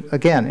 which would,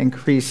 again,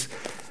 increase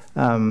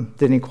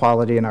the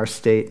inequality in our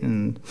state.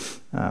 And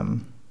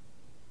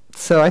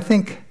so I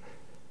think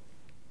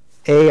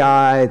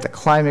AI, the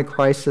climate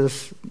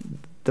crisis,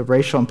 the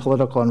racial and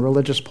political and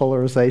religious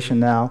polarization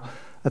now,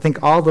 I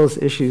think all those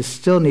issues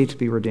still need to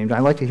be redeemed. I'd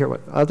like to hear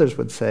what others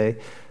would say.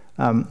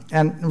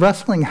 And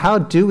wrestling, how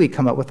do we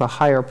come up with a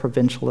higher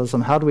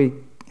provincialism? How do we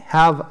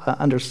have an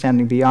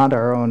understanding beyond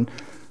our own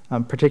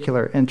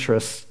particular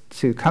interests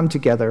to come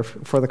together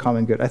for the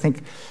common good? I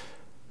think,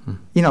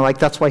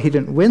 that's why he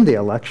didn't win the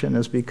election,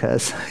 is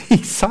because he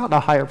sought a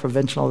higher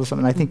provincialism.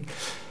 And I think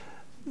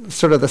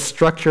sort of the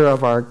structure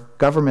of our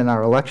government,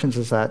 our elections,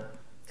 is that,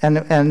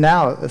 and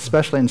now,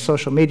 especially in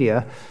social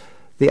media,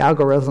 the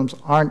algorithms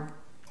aren't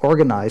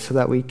organized so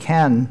that we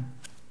can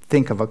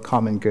think of a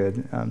common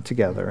good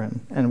together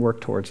and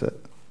work towards it.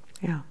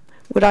 Yeah.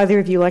 Would either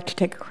of you like to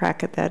take a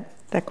crack at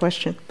that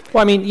question?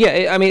 Well,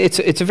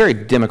 it's a very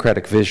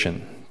democratic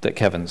vision that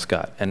Kevin's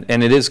got, and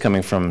it is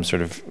coming from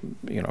sort of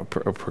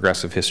a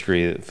progressive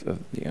history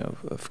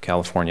of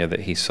California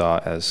that he saw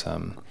as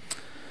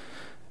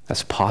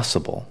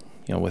possible,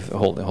 with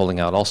holding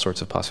out all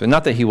sorts of possibilities.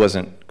 Not that he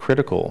wasn't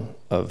critical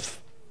of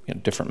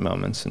different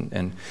moments,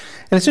 and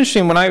it's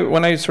interesting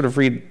when I sort of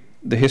read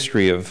the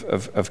history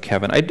of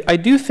Kevin. I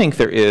do think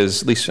there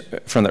is, at least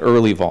from the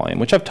early volume,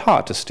 which I've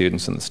taught to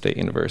students in the State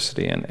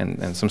University,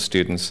 and some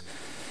students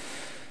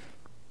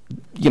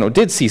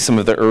did see some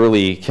of the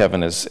early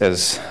Kevin as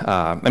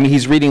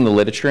he's reading the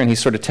literature and he's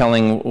sort of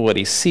telling what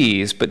he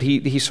sees, but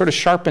he sort of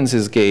sharpens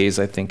his gaze,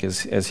 I think,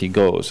 as he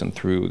goes and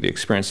through the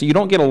experience. So you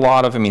don't get a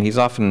lot of, he's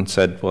often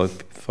said, well,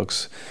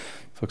 folks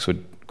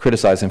would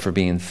criticize him for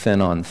being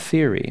thin on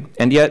theory,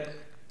 and yet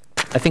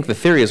I think the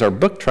theory, as our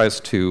book tries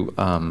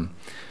to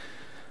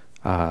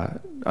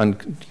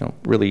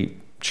really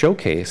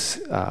showcase,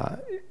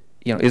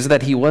 is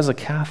that he was a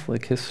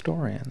Catholic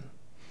historian.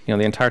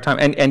 The entire time.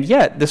 And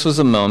yet, this was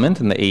a moment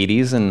in the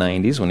 80s and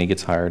 90s when he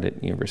gets hired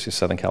at University of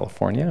Southern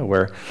California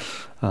where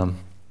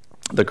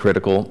the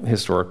critical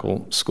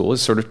historical school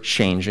is sort of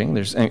changing.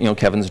 There's,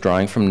 Kevin's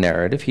drawing from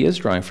narrative. He is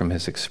drawing from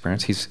his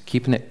experience. He's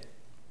keeping it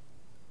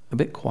a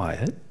bit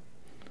quiet,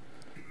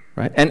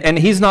 right? And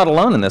he's not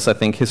alone in this. I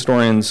think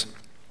historians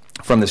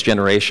from this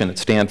generation at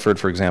Stanford,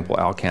 for example,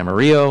 Al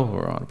Camarillo, who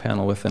we're on a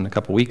panel with in a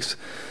couple weeks,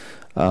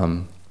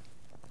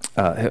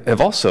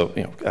 have also,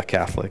 a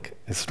Catholic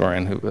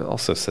historian who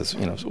also says,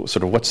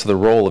 sort of what's the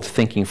role of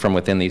thinking from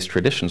within these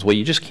traditions? Well,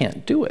 you just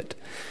can't do it.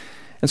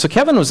 And so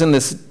Kevin was in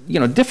this,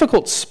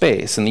 difficult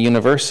space in the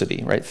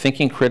university, right,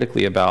 thinking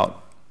critically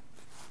about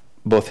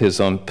both his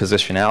own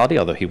positionality,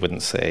 although he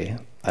wouldn't say,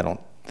 I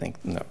don't think,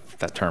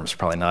 that term's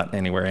probably not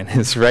anywhere in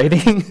his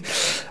writing,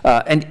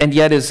 and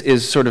yet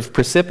is sort of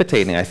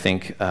precipitating, I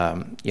think,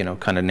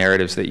 kind of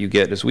narratives that you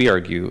get, as we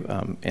argue,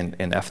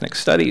 in ethnic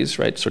studies,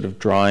 right? Sort of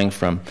drawing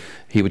from,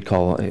 we would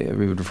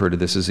refer to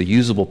this as a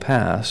usable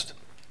past,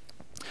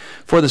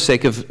 for the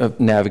sake of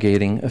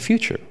navigating a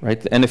future,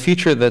 right? And a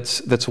future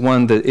that's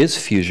one that is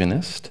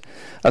fusionist.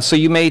 So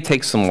you may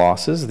take some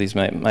losses. These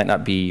might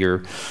not be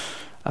your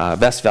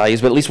best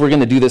values, but at least we're going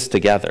to do this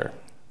together.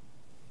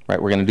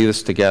 Right, we're going to do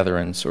this together,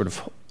 and sort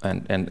of,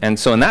 and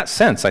so in that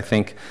sense, I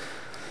think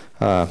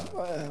you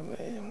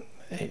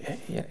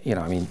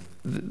know, I mean,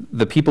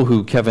 the people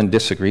who Kevin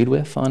disagreed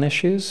with on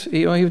issues,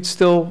 you know, he would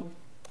still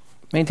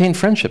maintain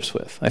friendships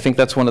with. I think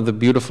that's one of the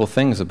beautiful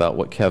things about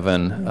what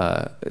Kevin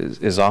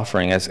is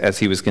offering as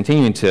he was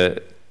continuing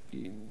to,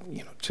 you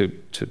know, to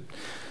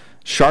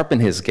sharpen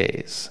his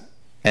gaze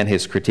and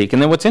his critique.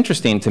 And then what's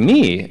interesting to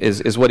me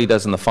is what he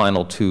does in the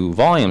final 2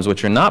 volumes,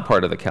 which are not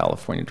part of the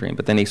California Dream,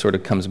 but then he sort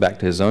of comes back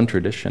to his own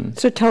tradition.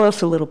 So tell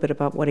us a little bit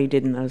about what he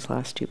did in those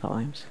last 2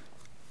 volumes.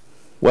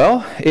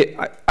 Well,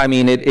 I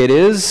mean, he didn't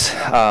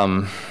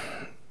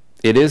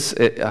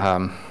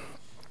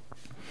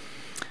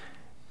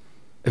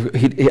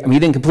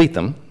complete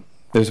them.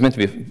 There was meant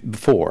to be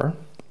 4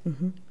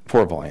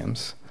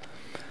 volumes.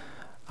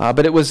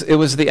 But it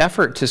was the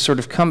effort to sort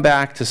of come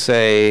back to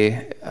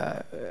say,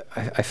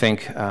 I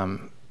think,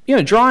 you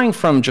know, drawing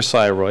from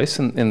Josiah Royce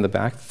in the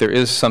back, there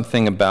is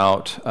something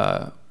about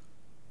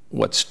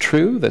what's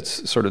true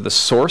that's sort of the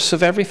source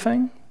of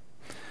everything,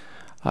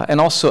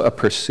 and also a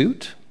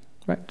pursuit,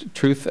 right?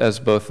 Truth as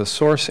both a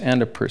source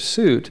and a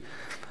pursuit.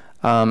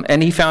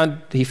 And he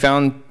found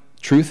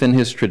truth in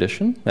his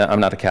tradition. I'm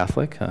not a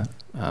Catholic,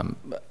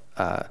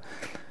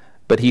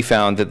 but he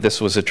found that this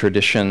was a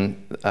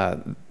tradition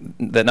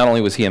that not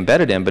only was he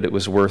embedded in, but it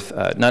was worth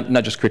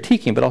not just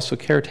critiquing, but also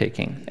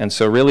caretaking. And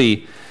so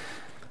really,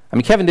 I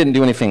mean, Kevin didn't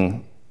do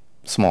anything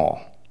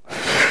small,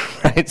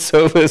 right?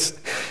 So it was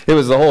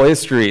the whole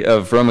history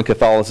of Roman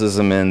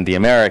Catholicism in the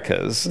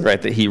Americas,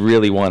 right, that he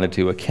really wanted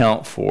to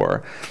account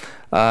for.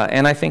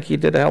 And I think he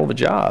did a hell of a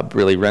job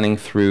really running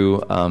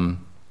through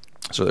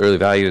so the early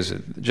values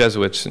of the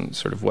Jesuits and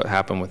sort of what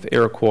happened with the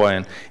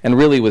Iroquois, and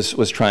really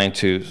was trying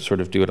to sort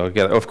of do it all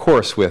together. Of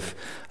course, with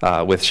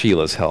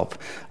Sheila's help.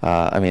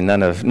 I mean,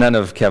 none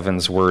of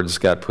Kevin's words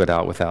got put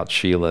out without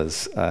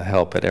Sheila's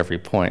help at every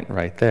point,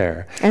 right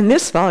there. And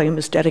this volume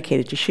is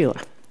dedicated to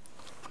Sheila.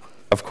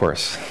 Of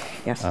course.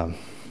 Yes.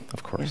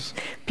 Of course.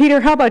 Yes.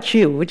 Peter, how about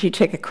you? Would you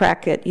take a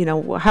crack at, you know,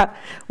 what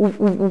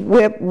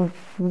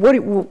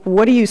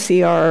do you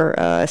see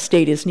our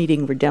state is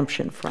needing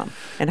redemption from,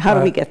 and how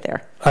do we get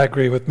there? I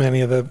agree with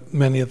many of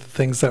the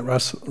things that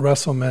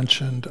Russell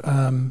mentioned.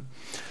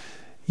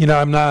 You know,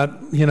 I'm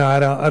not, you know,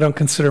 I don't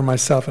consider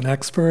myself an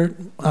expert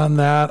on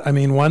that. I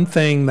mean, one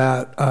thing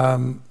that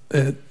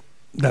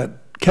that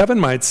Kevin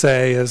might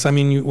say is, I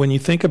mean, when you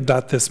think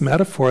about this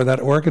metaphor that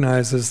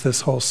organizes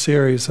this whole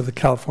series of the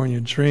California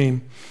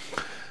Dream,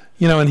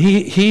 you know, and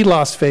he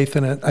lost faith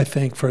in it, I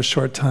think, for a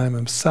short time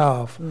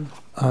himself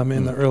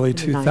in the early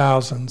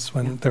 2000s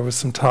when there was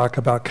some talk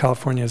about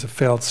California as a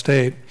failed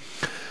state.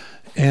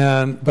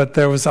 But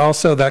there was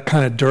also that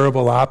kind of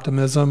durable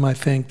optimism, I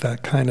think,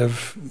 that kind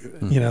of,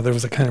 you know, there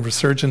was a kind of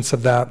resurgence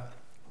of that.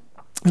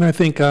 And I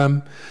think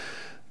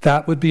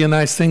that would be a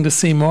nice thing to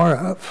see more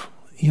of.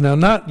 You know,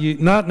 not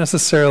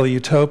necessarily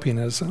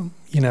utopianism,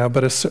 you know,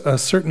 but a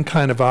certain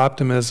kind of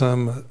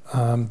optimism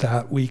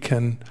that we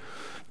can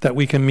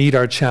meet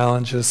our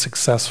challenges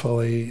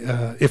successfully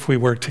if we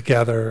work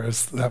together,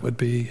 as that would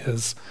be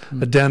his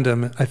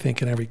addendum, I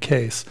think, in every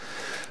case.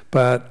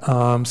 But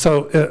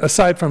so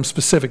aside from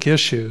specific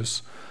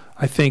issues,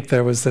 I think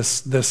there was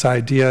this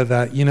idea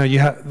that, you know,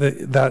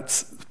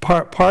 that's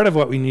part of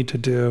what we need to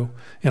do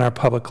in our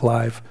public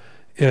life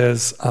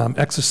is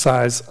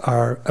exercise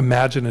our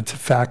imaginative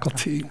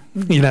faculty,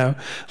 you know,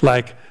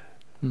 like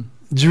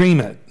dream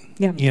it.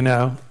 Yeah. You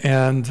know,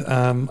 and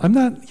I'm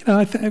not, you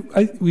know,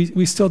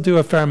 we still do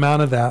a fair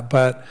amount of that,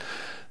 but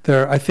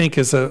there, I think,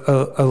 is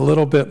a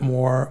little bit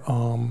more,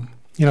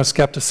 you know,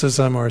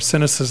 skepticism or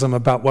cynicism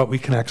about what we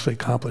can actually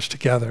accomplish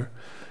together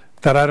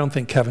that I don't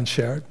think Kevin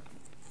shared.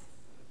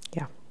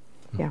 Yeah,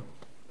 yeah.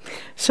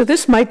 So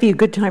this might be a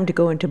good time to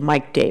go into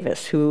Mike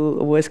Davis, who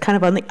was kind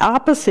of on the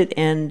opposite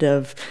end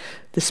of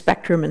the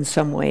spectrum in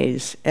some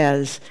ways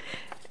as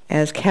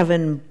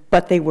Kevin,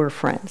 but they were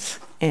friends.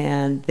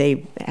 And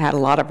they had a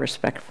lot of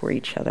respect for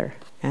each other.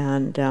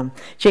 And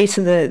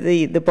Jason,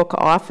 the book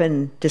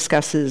often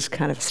discusses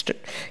kind of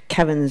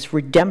Kevin's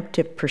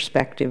redemptive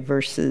perspective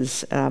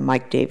versus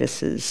Mike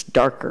Davis's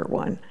darker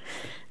one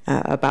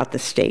about the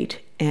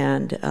state.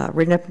 And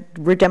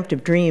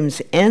Redemptive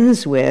Dreams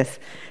ends with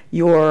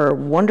your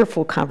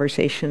wonderful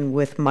conversation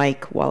with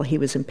Mike while he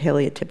was in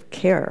palliative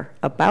care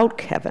about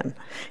Kevin.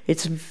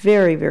 It's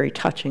very, very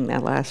touching,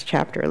 that last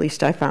chapter. At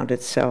least I found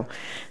it so.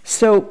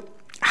 So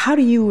how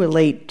do you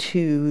relate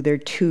to their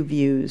 2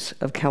 views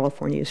of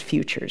California's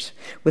futures,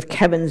 with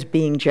Kevin's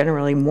being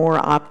generally more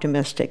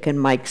optimistic and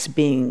Mike's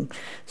being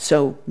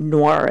so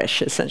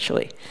noirish,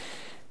 essentially?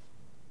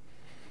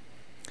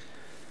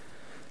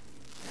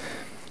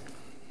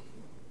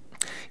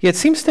 Yeah, it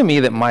seems to me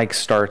that Mike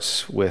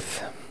starts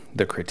with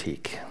the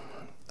critique.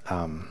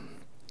 And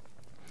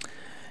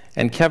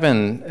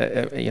Kevin,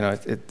 you know,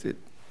 sort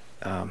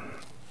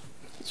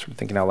of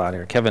thinking out loud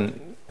here, Kevin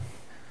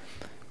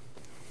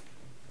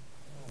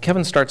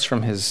starts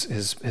from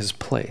his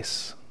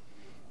place.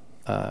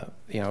 You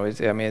know,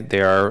 I mean,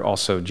 they are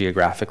also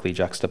geographically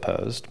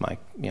juxtaposed. Mike,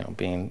 you know,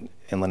 being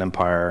Inland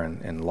Empire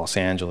and Los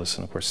Angeles,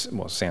 and of course,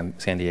 well, San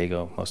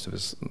Diego most of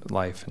his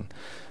life, and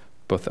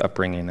both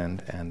upbringing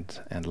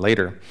and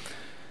later.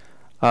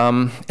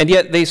 And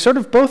yet they sort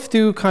of both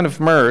do kind of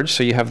merge.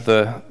 So you have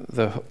the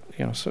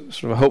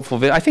sort of a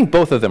hopeful. I think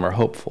both of them are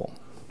hopeful,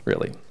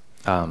 really.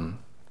 And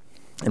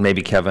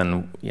maybe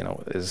Kevin,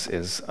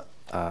 is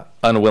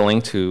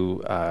unwilling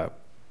to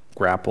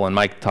grapple. And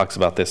Mike talks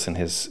about this in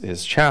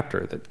his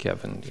chapter, that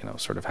Kevin,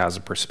 sort of has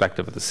a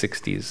perspective of the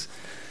 '60s,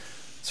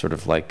 sort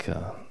of like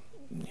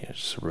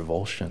just a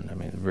revulsion. I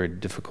mean, very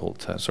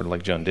difficult, sort of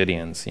like Joan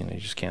Didion's. You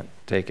just can't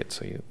take it,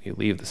 so you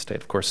leave the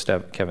state. Of course,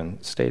 Kevin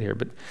stayed here,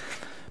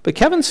 but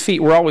Kevin's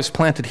feet were always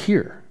planted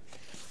here.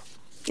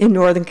 In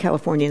Northern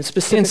California, and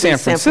specifically in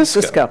San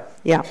Francisco.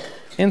 Yeah.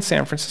 In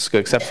San Francisco,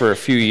 except for a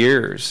few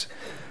years.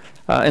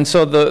 And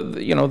so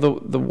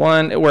the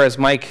one, whereas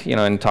Mike,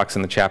 and talks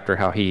in the chapter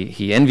how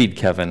he envied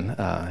Kevin.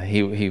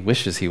 He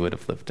wishes he would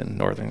have lived in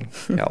Northern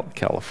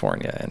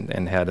California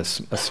and had a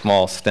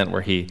small stint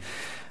where he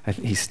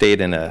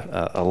stayed in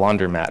a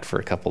laundromat for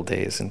a couple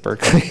days in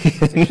Berkeley.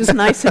 Which was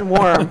nice and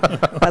warm.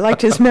 I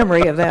liked his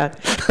memory of that.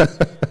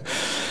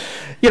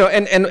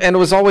 And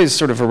was always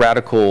sort of a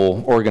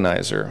radical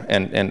organizer,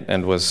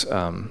 and was,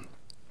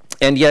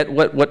 and yet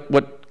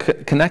what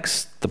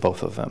connects the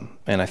both of them,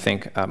 and I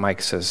think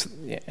Mike says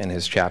in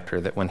his chapter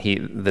that when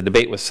the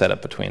debate was set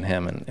up between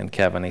him and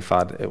Kevin, he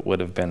thought it would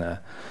have been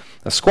a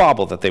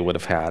squabble that they would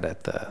have had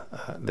at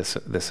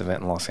this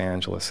event in Los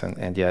Angeles,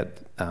 and yet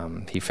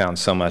he found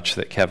so much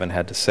that Kevin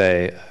had to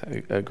say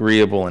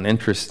agreeable and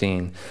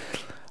interesting.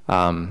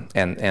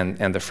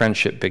 And the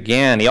friendship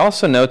began. He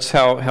also notes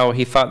how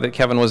he thought that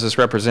Kevin was this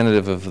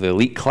representative of the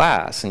elite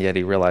class, and yet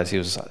he realized he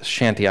was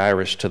shanty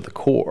Irish to the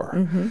core.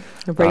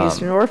 Mm-hmm.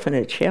 Raised in an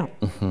orphanage, yeah.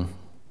 Mm-hmm.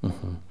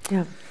 Mm-hmm.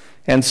 Yeah.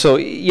 And so,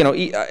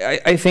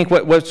 I think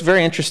what's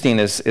very interesting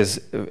is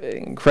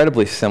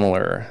incredibly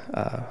similar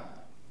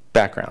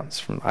backgrounds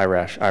from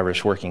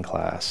Irish working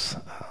class,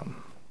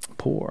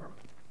 poor.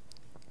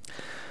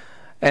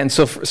 And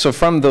so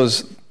from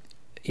those.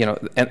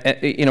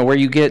 Where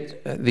you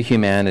get the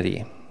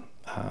humanity,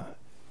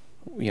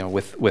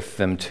 with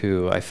them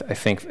too, I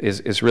think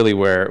is really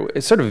where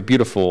it's sort of a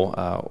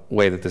beautiful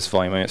way that this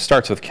volume. It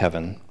starts with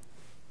Kevin,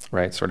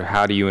 right? Sort of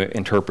how do you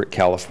interpret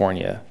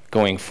California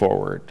going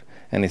forward?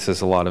 And he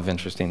says a lot of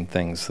interesting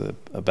things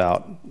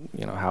about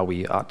how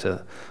we ought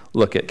to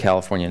look at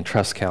California and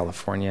trust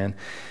California.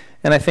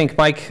 And I think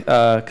Mike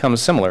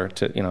comes similar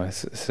to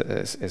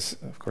is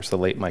of course the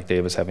late Mike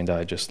Davis, having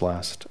died just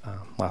last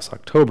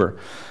October.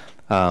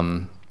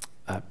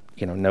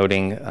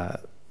 Noting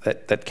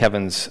that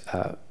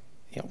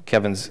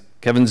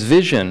Kevin's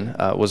vision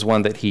was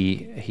one that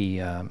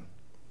he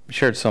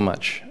shared so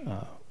much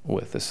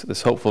with,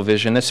 this hopeful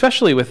vision,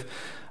 especially with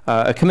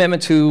a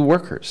commitment to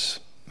workers,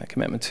 a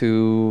commitment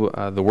to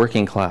the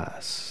working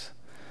class,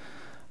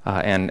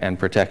 and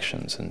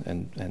protections,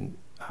 and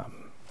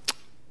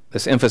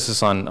this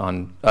emphasis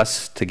on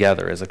us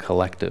together as a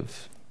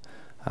collective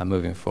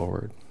moving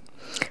forward.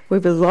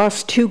 We've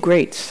lost two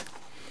greats.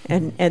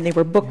 And they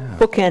were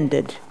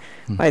bookended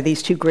by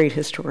these two great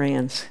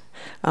historians.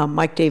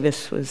 Mike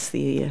Davis was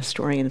the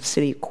historian of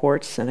city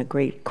courts and a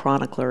great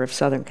chronicler of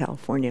Southern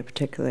California,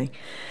 particularly.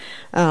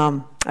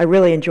 I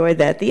really enjoyed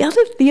that.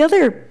 The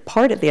other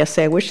part of the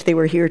essay, I wish they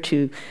were here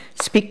to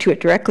speak to it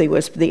directly,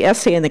 was the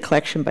essay in the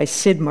collection by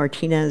Sid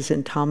Martinez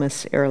and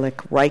Thomas Ehrlich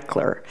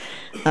Reichler,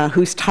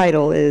 whose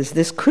title is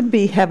 "This Could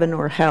Be Heaven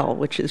or Hell,"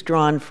 which is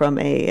drawn from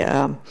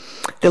the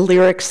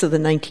lyrics of the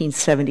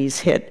 1970s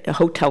hit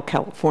Hotel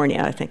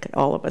California. I think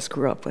all of us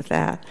grew up with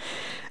that.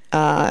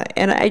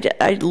 And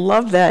I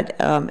love that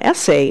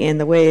essay in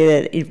the way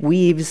that it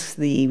weaves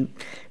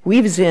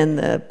in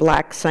the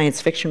black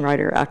science fiction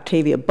writer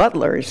Octavia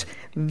Butler's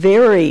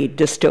very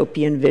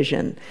dystopian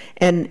vision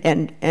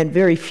and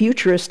very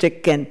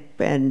futuristic and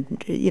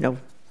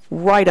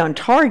right on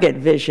target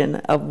vision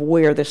of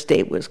where the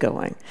state was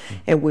going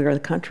and where the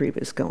country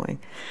was going.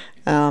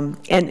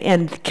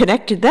 And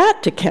connected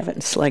that to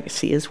Kevin's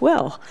legacy as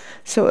well.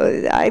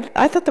 So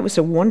I thought that was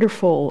a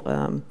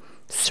wonderful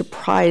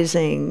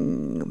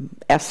surprising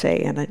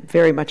essay, and I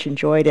very much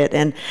enjoyed it.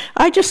 And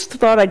I just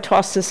thought I'd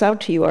toss this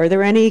out to you. Are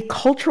there any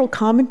cultural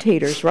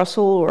commentators,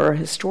 Russell, or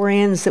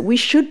historians that we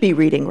should be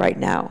reading right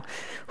now?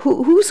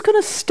 Who's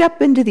going to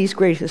step into these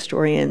great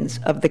historians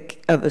of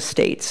the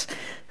state's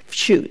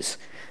shoes?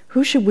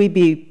 Who should we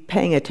be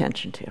paying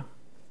attention to?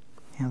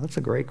 Yeah, that's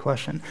a great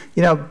question.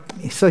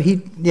 These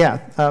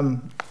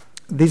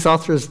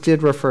authors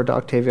did refer to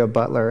Octavia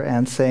Butler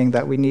and saying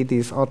that we need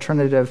these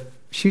alternative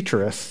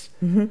futurists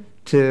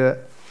to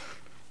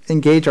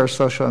engage our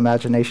social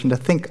imagination, to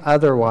think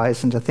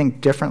otherwise and to think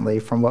differently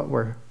from what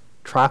we're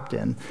trapped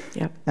in.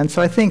 Yep. And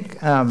so I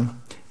think,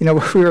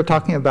 we were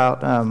talking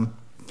about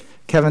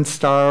Kevin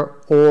Starr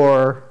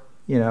or,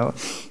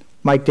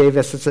 Mike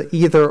Davis. It's an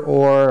either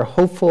or,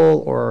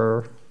 hopeful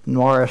or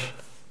noirish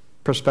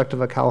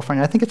perspective of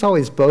California. I think it's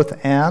always both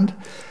and.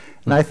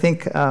 And I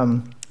think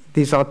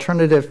these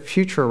alternative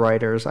future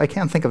writers, I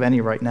can't think of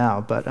any right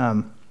now, but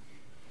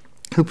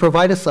who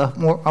provide us a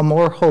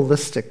more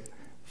holistic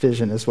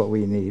vision is what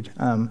we need.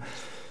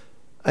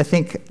 I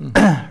think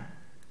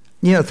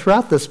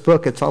throughout this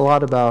book, it's a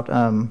lot about,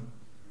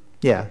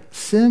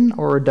 sin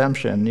or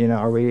redemption.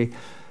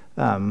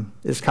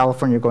 Is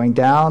California going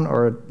down,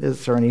 or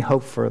is there any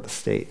hope for the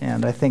state?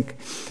 And I think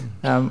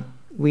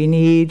we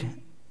need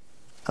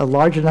a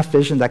large enough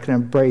vision that can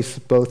embrace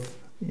both,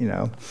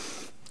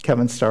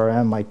 Kevin Starr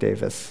and Mike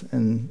Davis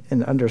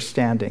in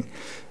understanding.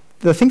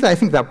 The thing that I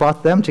think that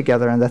brought them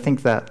together, and I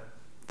think that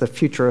the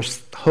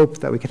futurist hope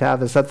that we could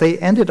have, is that they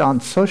ended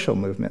on social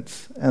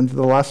movements. And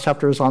the last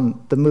chapter is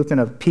on the movement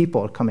of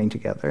people coming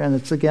together. And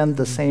it's, again,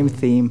 the same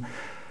theme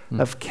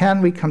of,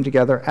 can we come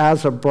together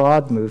as a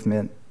broad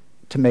movement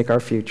to make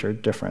our future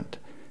different?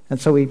 And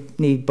so we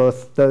need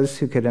both those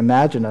who could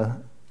imagine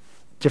a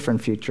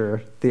different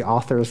future, the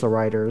authors, the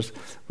writers,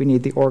 we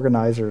need the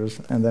organizers,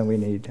 and then we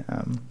need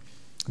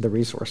the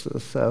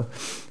resources. So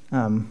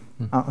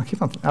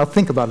I'll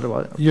think about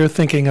it. You're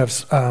thinking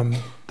of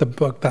the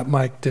book that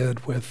Mike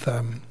did with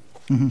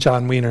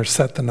John Wiener,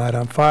 Set the Night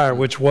on Fire,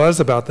 which was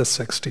about the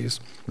 60s,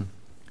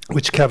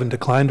 which Kevin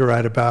declined to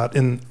write about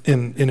in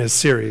his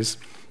series,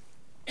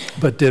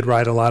 but did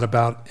write a lot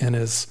about in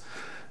his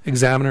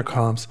Examiner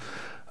columns.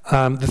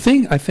 The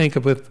thing I think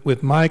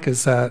with Mike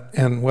is that,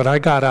 and what I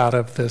got out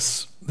of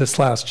this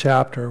last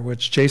chapter,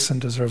 which Jason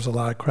deserves a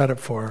lot of credit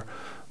for,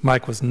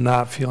 Mike was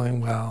not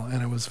feeling well,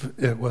 and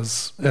it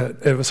was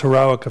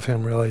heroic of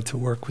him, really, to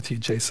work with you,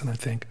 Jason, I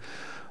think,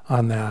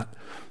 on that.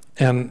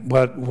 And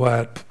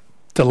what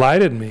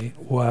delighted me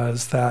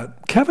was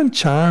that Kevin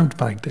charmed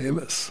Mike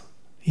Davis.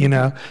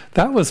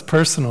 That was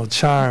personal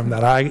charm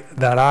that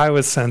I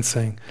was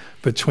sensing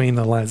between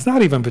the lines.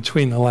 Not even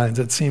between the lines;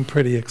 it seemed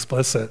pretty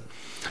explicit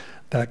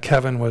that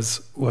Kevin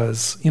was.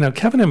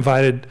 Kevin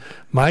invited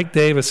Mike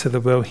Davis to the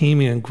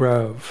Bohemian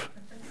Grove,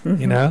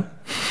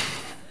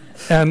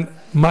 and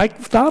Mike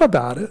thought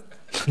about it,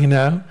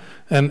 and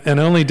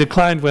only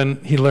declined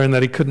when he learned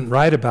that he couldn't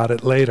write about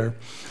it later.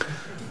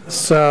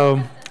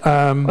 So.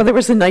 Well, there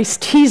was a nice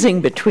teasing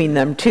between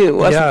them, too,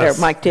 wasn't there?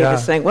 Mike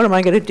Davis saying, what am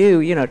I going to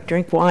do?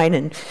 Drink wine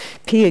and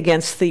pee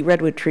against the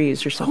redwood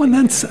trees or something.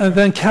 Oh, and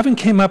then Kevin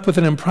came up with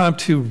an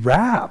impromptu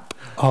rap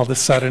all of a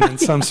sudden in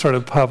some sort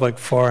of public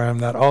forum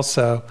that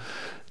also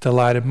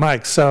delighted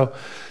Mike. So,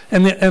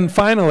 and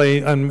finally,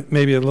 and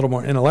maybe a little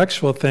more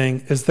intellectual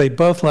thing, is they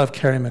both love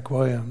Carrie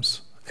McWilliams.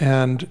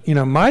 And,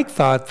 Mike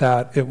thought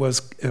that it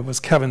was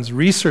Kevin's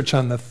research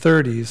on the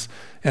 30s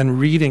and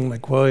reading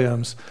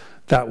McWilliams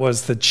that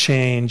was the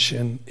change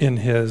in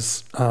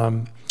his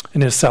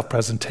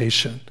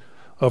self-presentation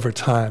over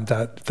time.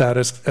 That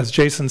is, as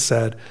Jason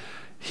said,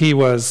 he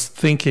was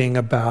thinking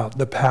about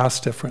the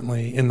past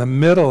differently in the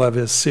middle of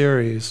his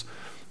series,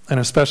 and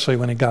especially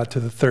when he got to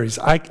the 30s.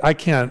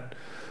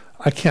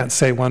 I can't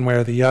say one way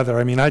or the other.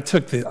 I mean, I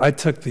took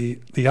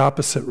the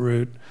opposite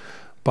route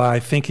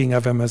by thinking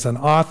of him as an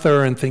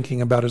author and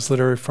thinking about his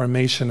literary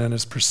formation and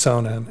his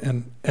persona,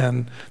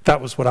 and that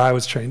was what I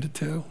was trained to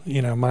do.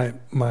 My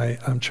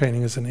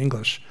training is in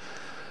English.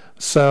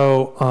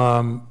 So,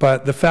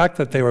 but the fact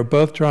that they were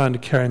both drawn to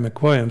Carrie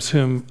McWilliams,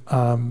 whom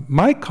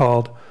Mike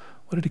called,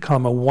 what did he call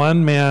him, a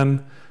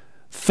one-man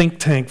think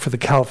tank for the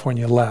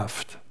California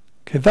left.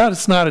 Okay, that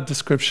is not a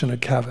description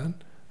of Kevin,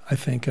 I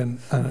think,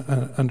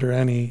 under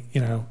any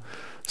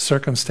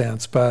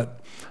circumstance, but.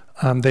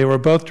 They were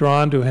both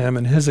drawn to him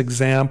and his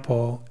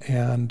example,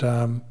 and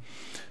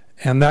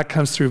that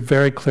comes through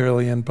very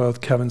clearly in both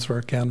Kevin's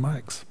work and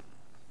Mike's.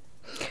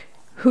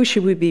 Who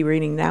should we be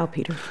reading now,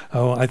 Peter?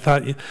 Oh, I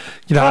thought you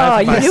knew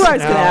I was going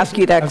to ask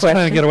you that question. I was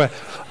trying to get away.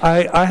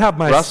 I have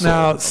my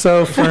snout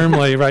so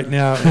firmly right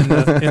now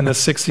in the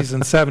 60s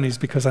and 70s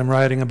because I'm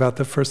writing about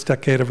the first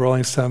decade of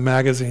Rolling Stone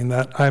magazine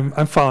that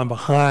I'm falling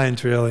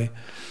behind really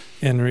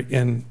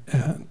in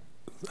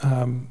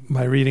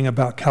my reading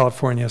about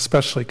California,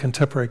 especially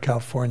contemporary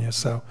California.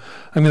 So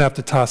I'm going to have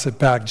to toss it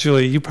back.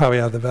 Julie, you probably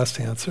have the best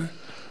answer.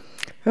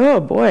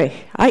 Oh boy,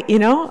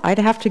 I'd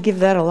have to give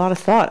that a lot of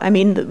thought. I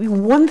mean, the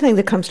one thing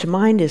that comes to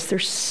mind is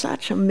there's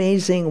such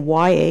amazing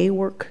YA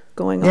work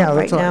going on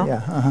right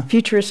now.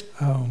 Futurist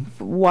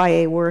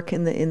YA work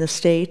in the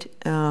state.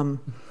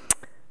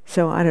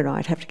 So I don't know.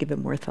 I'd have to give it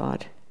more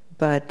thought.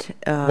 But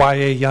YA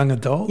young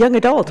adult? Young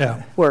adult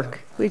work.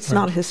 It's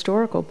not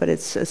historical, but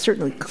it's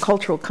certainly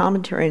cultural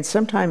commentary, and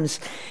sometimes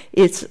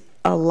it's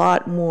a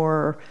lot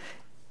more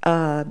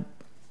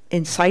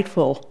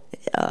insightful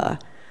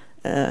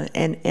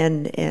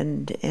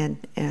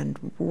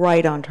and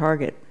right on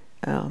target.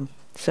 And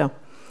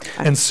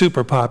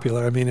super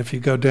popular. I mean, if you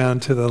go down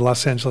to the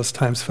Los Angeles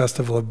Times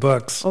Festival of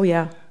Books,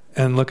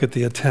 and look at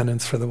the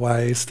attendance for the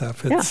YA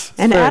stuff, adults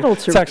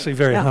it's actually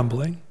very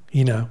humbling.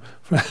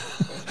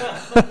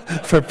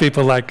 For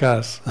people like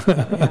us.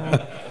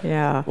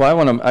 Well, I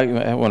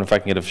want if I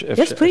can get a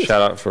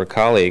shout out for a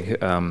colleague,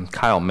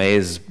 Kyle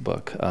May's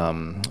book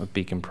with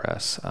Beacon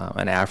Press,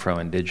 an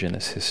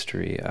Afro-Indigenous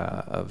history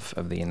of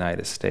the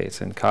United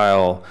States. And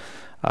Kyle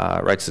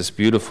writes this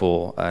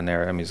beautiful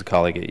narrative. I mean, he's a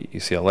colleague at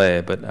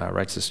UCLA, but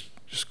writes this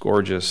just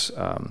gorgeous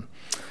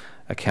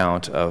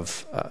account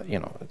of,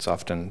 it's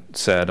often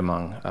said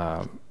among,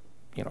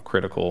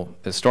 critical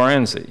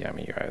historians that,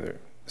 you're either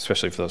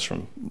especially for those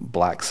from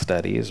Black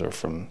studies or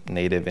from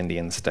Native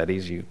Indian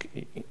studies, you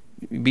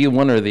be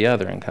one or the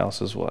other. And Kyle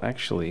says, well,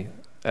 actually,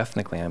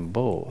 ethnically, I'm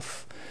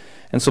both.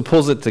 And so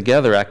pulls it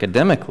together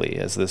academically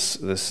as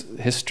this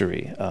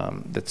history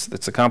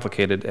that's a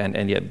complicated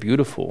and yet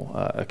beautiful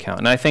account.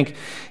 And I think,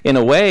 in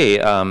a way,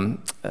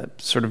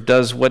 sort of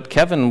does what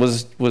Kevin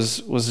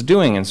was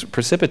doing and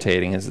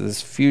precipitating is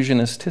this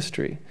fusionist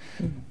history,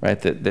 right?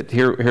 That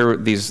here are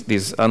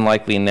these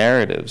unlikely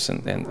narratives,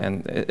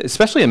 and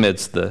especially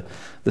amidst the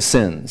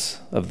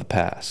sins of the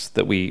past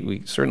that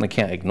we certainly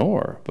can't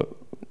ignore, but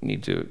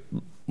need to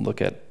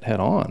look at head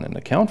on and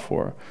account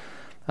for.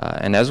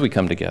 And as we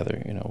come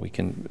together, we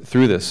can,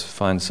 through this,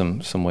 find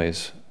some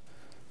ways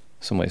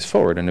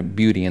forward and a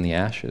beauty in the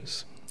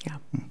ashes. Yeah,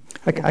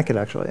 I could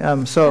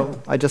actually.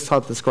 So I just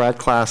taught this grad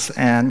class,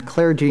 and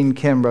Claire Jean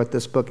Kim wrote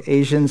this book,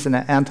 Asians in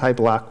an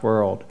Anti-Black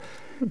World.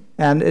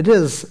 And it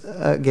is,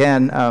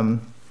 again,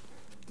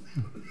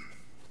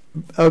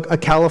 a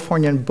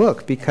Californian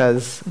book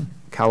because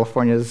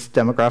California's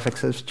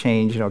demographics has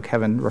changed.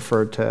 Kevin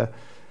referred to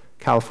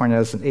California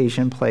as an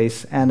Asian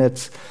place, and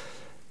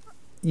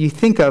you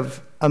think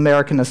of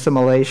American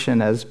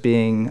assimilation as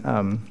being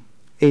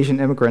Asian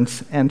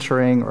immigrants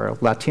entering or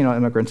Latino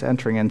immigrants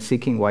entering and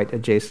seeking white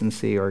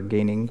adjacency or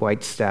gaining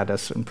white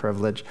status and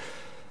privilege.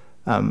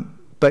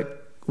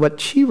 But what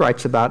she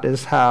writes about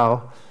is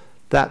how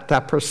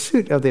that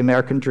pursuit of the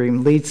American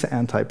dream leads to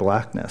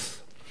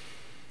anti-blackness.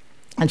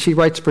 And she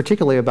writes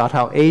particularly about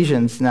how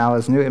Asians now,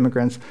 as new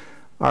immigrants,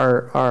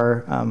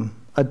 are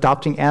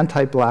adopting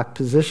anti-black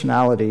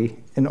positionality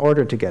in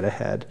order to get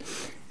ahead.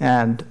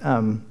 And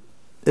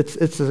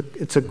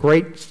it's a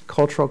great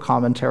cultural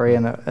commentary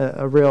and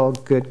a real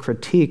good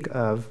critique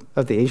of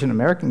the Asian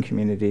American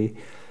community,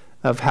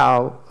 of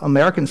how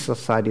American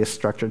society is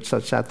structured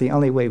such that the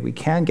only way we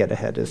can get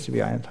ahead is to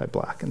be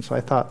anti-black. And so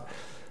I thought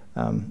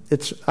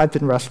I've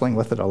been wrestling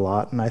with it a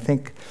lot, and I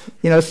think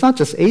it's not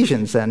just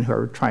Asians then who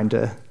are trying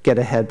to get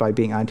ahead by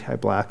being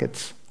anti-black.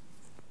 It's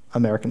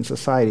American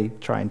society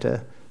trying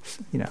to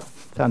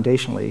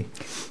foundationally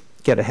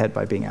get ahead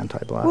by being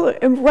anti-black. Well,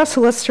 and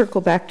Russell, let's circle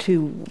back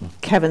to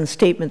Kevin's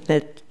statement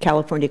that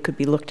California could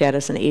be looked at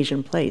as an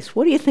Asian place.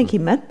 What do you think he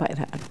meant by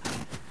that?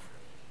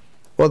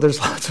 Well, there's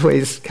lots of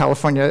ways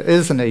California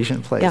is an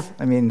Asian place. Yeah.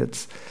 I mean,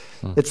 its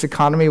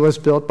economy was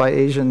built by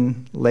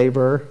Asian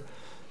labor.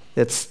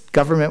 Its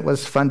government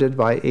was funded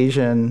by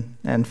Asian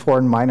and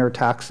foreign minor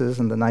taxes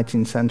in the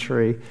 19th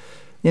century.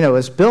 It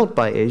was built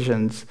by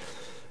Asians.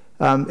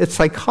 Its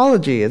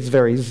psychology is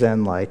very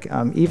Zen-like.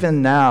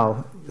 Even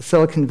now,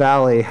 Silicon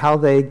Valley, how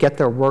they get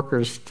their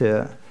workers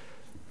to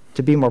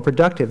be more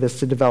productive is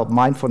to develop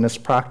mindfulness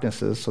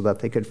practices so that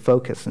they could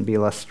focus and be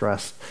less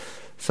stressed.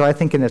 So I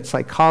think in its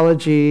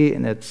psychology,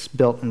 in its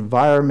built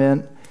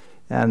environment,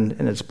 and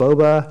in its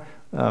boba,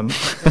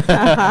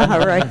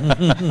 right.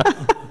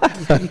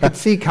 you can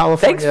see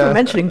California. Thanks for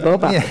mentioning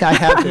boba. Yeah, I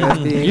have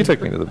to. You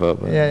took me to the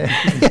boba. Yeah.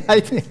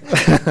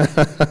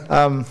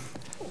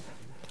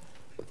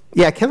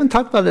 Yeah, Kevin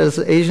talked about it as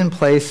an Asian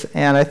place,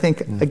 and I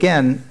think,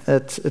 again,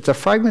 it's a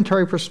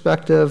fragmentary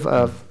perspective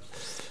of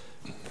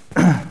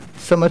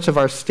so much of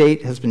our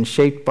state has been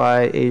shaped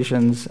by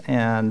Asians,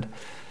 and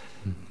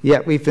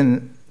yet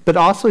but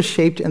also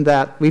shaped in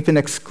that we've been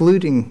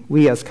excluding,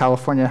 we as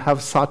California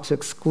have sought to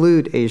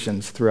exclude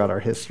Asians throughout our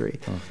history.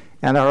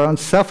 And our own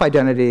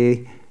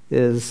self-identity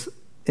is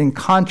in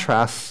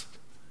contrast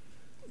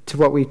to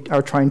what we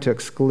are trying to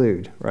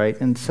exclude, right?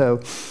 And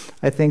so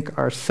I think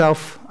our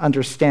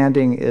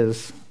self-understanding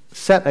is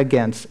set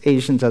against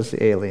Asians as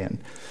the alien.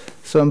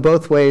 So in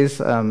both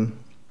ways,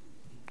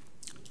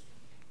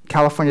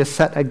 California is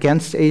set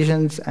against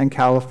Asians and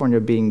California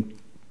being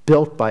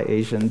built by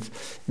Asians.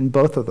 In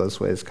both of those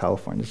ways,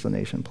 California is an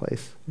Asian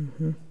place.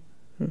 Mm-hmm.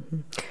 Mm-hmm.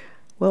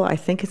 Well, I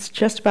think it's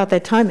just about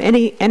that time.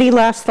 Any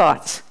last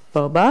thoughts?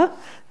 Boba?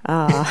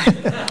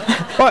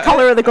 Well,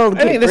 Color of the Golden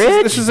Gate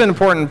Bridge? This is an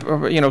important,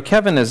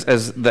 Kevin is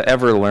as the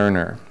ever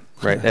learner,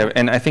 right?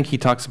 And I think he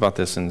talks about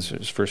this in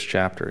his first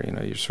chapter.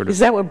 You're sort of. Is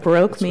that what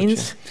Baroque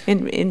means?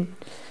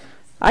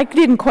 I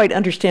didn't quite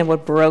understand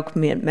what Baroque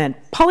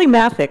meant.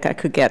 Polymathic I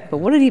could get, but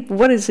what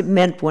is it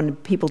meant when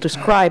people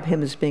describe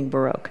him as being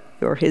Baroque,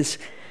 or his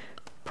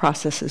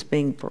process as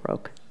being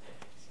Baroque?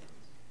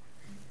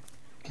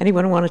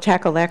 Anyone want to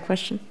tackle that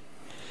question?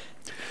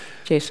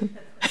 Jason?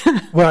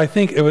 Well, I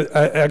think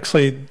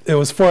it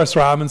was Forrest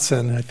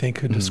Robinson, I think,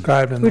 who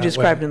described him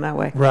that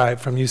way. Right,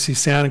 from UC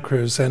Santa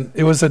Cruz. And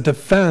it was a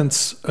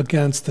defense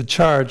against the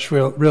charge,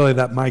 really,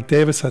 that Mike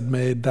Davis had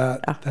made,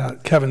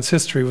 that Kevin's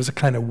history was a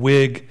kind of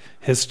Whig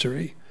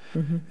history.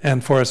 Mm-hmm.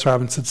 And Forrest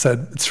Robinson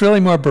said, it's really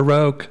more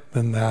Baroque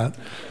than that.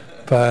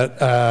 But,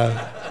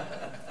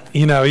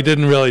 he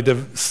didn't really,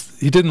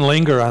 he didn't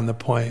linger on the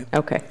point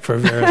for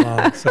very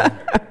long. So.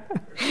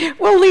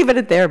 We'll leave it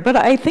at there, but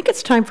I think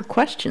it's time for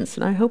questions,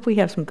 and I hope we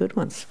have some good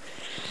ones.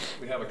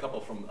 We have a couple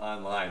from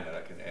online that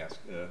I can ask.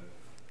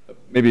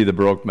 Maybe the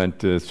Baroque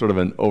meant sort of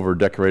an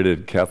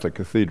over-decorated Catholic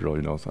cathedral,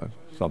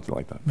 something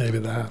like that. Maybe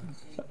that.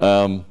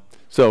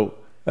 So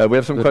We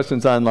have some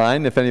questions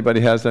online. If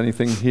anybody has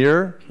anything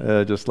here,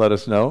 just let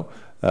us know.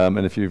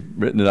 And if you've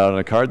written it out on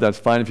a card, that's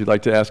fine. If you'd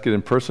like to ask it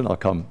in person, I'll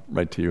come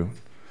right to you.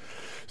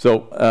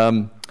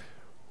 So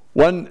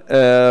one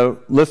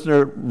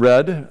listener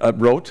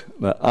wrote,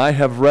 I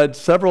have read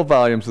several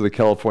volumes of the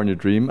California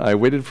Dream. I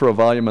waited for a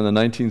volume in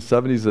the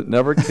 1970s that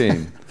never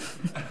came.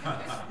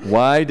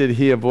 Why did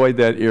he avoid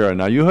that era?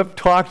 Now, you have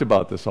talked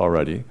about this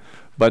already,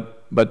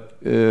 but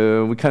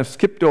we kind of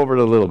skipped over it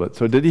a little bit.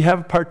 So did he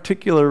have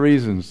particular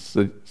reasons,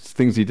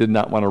 things he did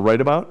not want to write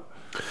about?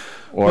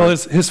 Or? Well,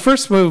 his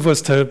first move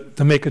was to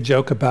make a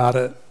joke about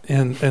it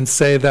and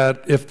say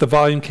that if the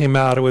volume came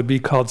out, it would be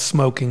called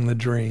Smoking the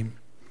Dream.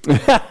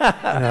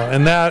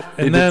 And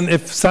then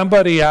if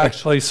somebody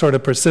actually sort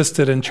of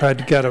persisted and tried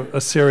to get a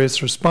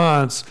serious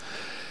response,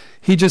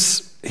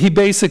 he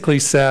basically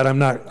said,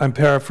 I'm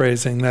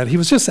paraphrasing, that he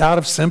was just out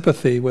of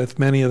sympathy with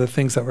many of the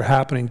things that were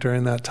happening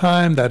during that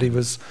time, that he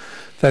was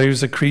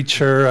a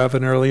creature of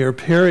an earlier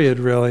period,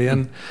 really.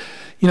 And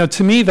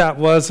to me, that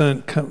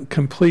wasn't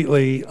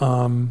completely.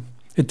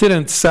 It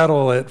didn't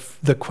settle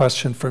the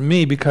question for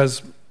me,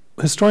 because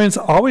historians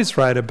always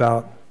write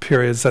about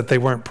periods that they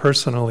weren't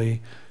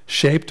personally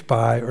shaped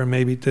by, or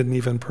maybe didn't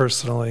even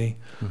personally,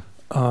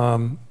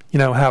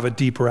 have a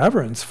deep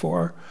reverence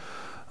for.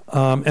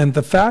 And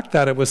the fact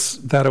that it was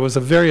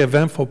a very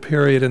eventful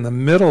period in the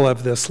middle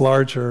of this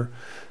larger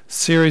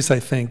series, I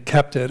think,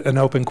 kept it an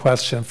open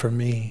question for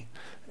me.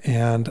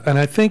 And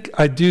I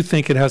do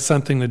think it has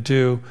something to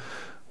do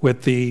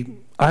with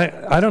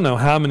I don't know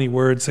how many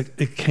words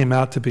it came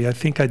out to be. I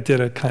think I did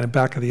a kind of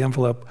back of the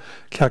envelope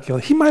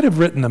calculation. He might have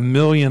written 1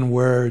 million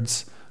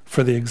words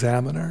for the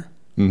Examiner,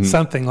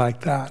 something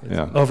like that,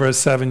 over a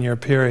 7-year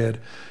period.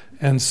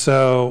 And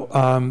so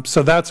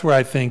that's where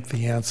I think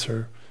the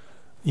answer,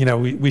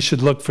 we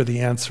should look for the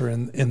answer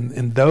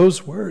in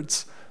those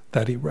words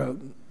that he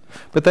wrote.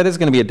 But that is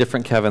going to be a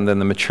different Kevin than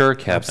the mature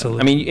Kevin.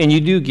 Absolutely. I mean, and you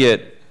do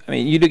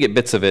get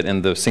bits of it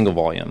in the single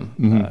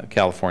volume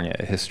California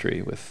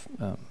history with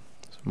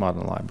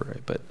Modern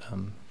Library, but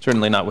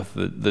certainly not with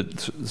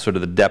the sort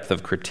of the depth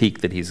of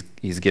critique that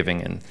he's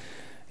giving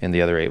in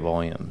the other 8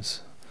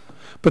 volumes.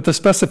 But the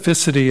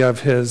specificity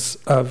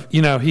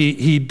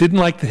he didn't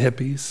like the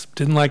hippies,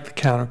 didn't like the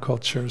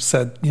counterculture,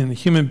 said the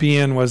human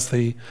being was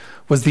the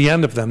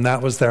end of them.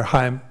 That was their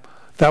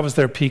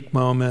peak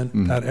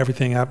moment, that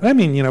everything happened. I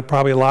mean,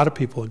 probably a lot of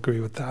people agree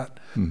with that.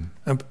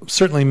 And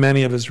certainly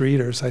many of his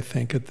readers, I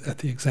think, at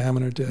the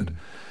Examiner did.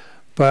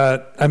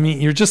 But I mean,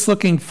 you're just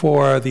looking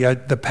for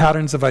the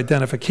patterns of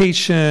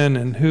identification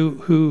and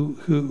who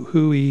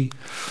he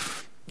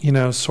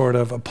sort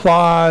of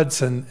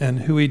applauds and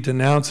who he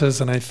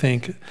denounces. And I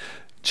think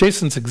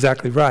Jason's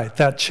exactly right.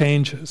 That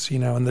changes,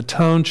 and the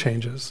tone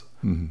changes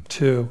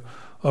too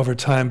over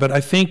time. But I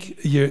think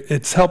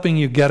it's helping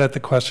you get at the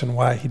question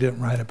why he didn't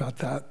write about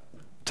that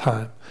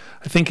time.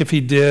 I think if he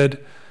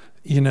did,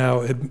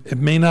 it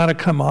may not have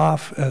come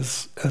off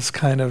as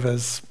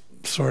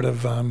sort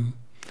of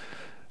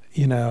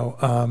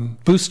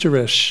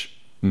boosterish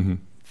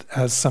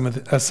as some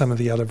of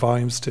the other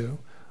volumes do.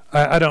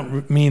 I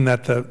don't mean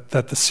that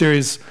the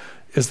series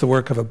is the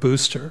work of a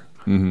booster,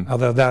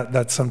 although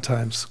that's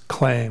sometimes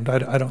claimed.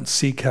 I don't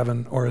see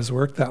Kevin or his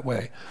work that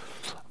way,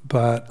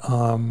 but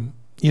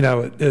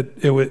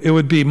it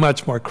would be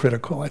much more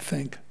critical, I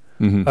think,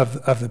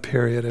 of the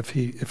period if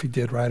he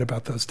did write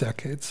about those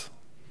decades.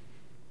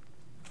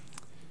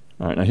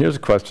 All right, now here's a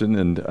question,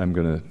 and I'm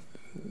going to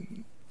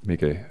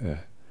make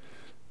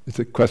it's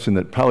a question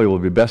that probably will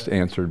be best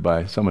answered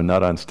by someone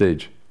not on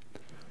stage.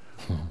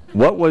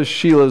 What was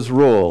Sheila's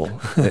role?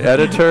 The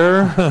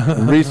editor,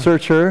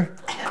 researcher?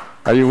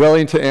 Are you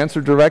willing to answer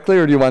directly,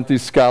 or do you want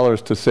these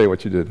scholars to say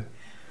what you did?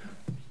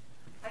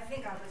 I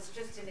think I was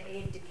just an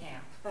aide de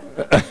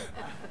camp.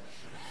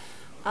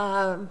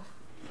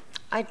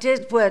 I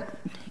did what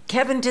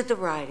Kevin did, the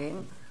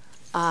writing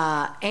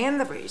and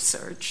the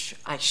research.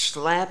 I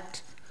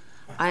schlepped.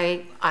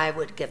 I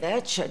would give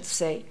etch. I'd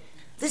say,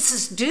 "This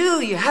is due.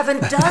 You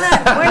haven't done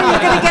it. When are you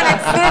going to get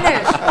it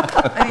finished?"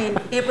 I mean,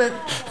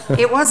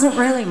 it wasn't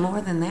really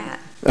more than that.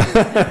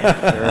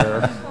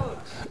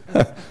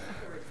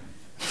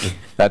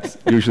 That's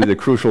usually the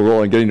crucial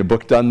role in getting a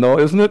book done, though,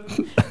 isn't it?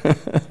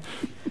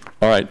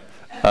 All right.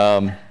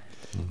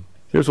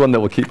 Here's one that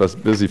will keep us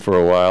busy for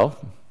a while.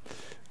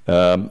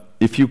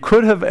 If you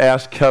could have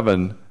asked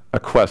Kevin a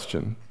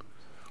question,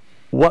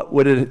 what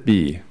would it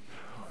be?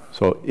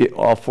 So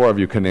all 4 of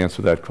you can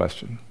answer that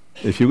question.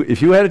 If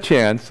you had a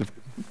chance, if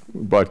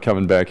we brought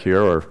Kevin back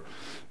here, or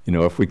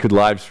if we could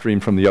live stream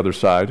from the other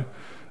side,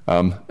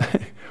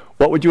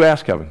 what would you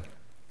ask Kevin?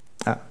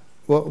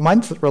 Well,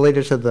 mine's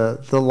related to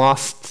the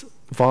lost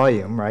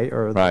volume, right,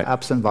 or the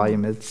absent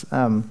volume. It's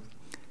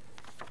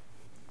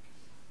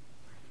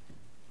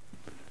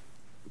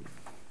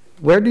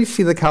where do you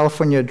see the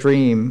California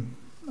Dream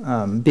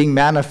being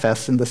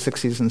manifest in the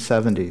 60s and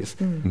 70s?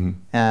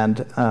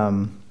 And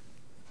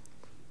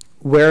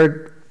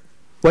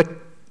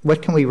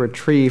what can we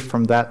retrieve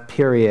from that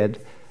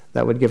period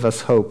that would give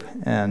us hope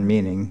and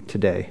meaning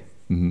today?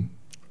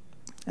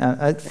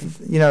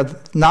 You know,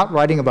 not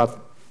writing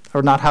about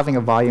or not having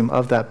a volume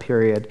of that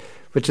period,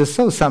 which is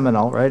so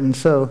seminal, right, and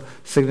so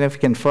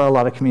significant for a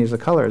lot of communities of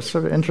color. It's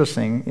sort of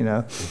interesting, you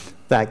know,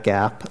 that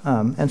gap.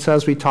 And so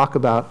as we talk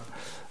about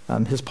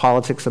his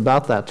politics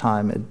about that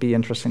time, it'd be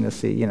interesting to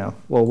see, you know,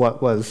 well,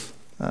 what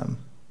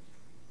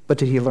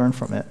did he learn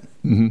from it?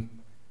 Mm-hmm.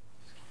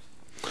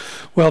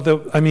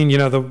 Well, I mean, you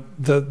know,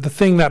 the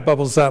thing that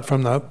bubbles up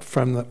from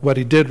what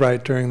he did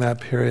write during that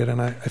period, and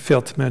I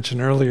failed to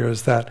mention earlier,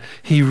 is that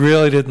he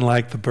really didn't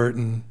like the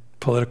Burton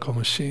political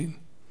machine.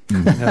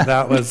 And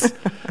that was,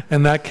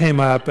 and that came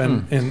up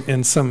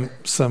in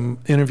some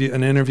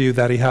interview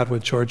that he had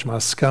with George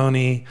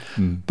Moscone.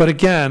 But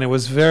again, it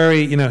was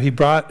very, you know,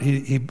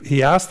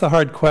 he asked the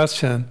hard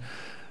question.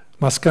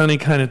 Moscone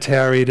kind of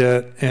tarried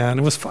it, and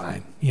it was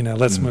fine. You know,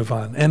 let's move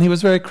on. And he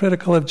was very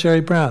critical of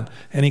Jerry Brown,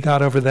 and he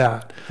got over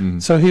that.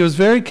 So he was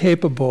very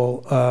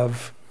capable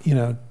of, you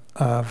know,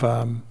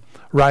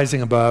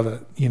 rising above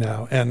it, you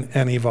know,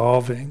 and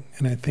evolving.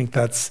 And I think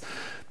that's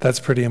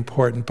pretty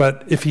important.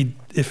 But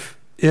if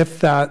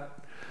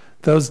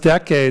those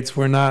decades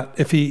were not,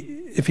 if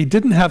he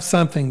didn't have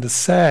something to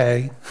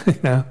say, you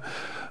know,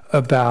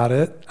 about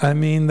it, I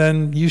mean,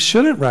 then you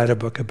shouldn't write a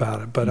book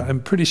about it. But I'm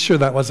pretty sure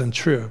that wasn't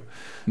true,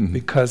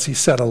 because he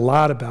said a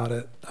lot about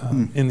it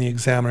in the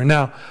Examiner.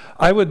 Now,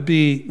 I would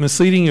be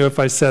misleading you if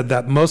I said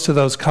that most of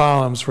those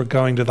columns were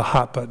going to the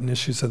hot button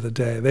issues of the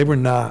day. They were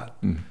not.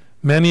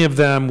 Many of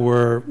them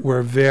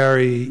were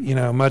very, you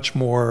know, much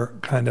more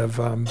kind of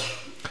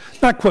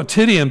not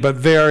quotidian, but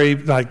very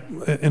like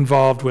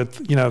involved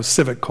with, you know,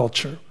 civic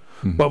culture.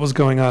 What was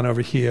going on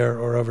over here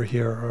or over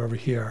here or over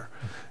here.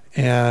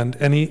 And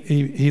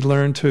he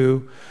learned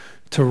to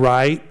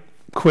write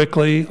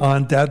quickly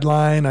on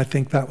deadline. I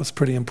think that was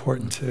pretty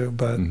important too.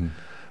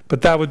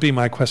 But that would be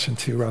my question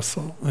to you,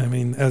 Russell. I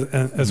mean,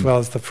 as well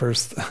as the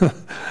first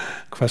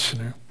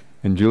questioner.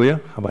 And Julia,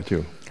 how about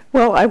you?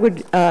 Well, I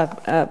would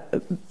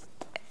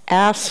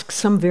ask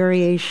some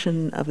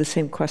variation of the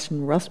same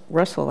question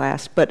Russell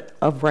asked, but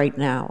of right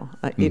now.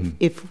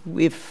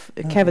 If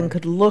Kevin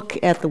could look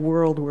at the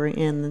world we're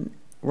in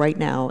right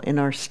now in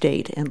our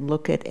state and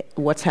look at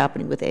what's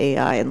happening with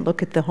AI and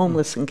look at the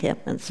homeless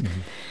encampments.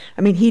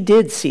 I mean, he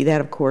did see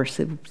that, of course.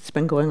 It's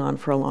been going on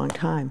for a long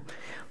time.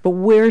 But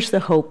where's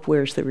the hope?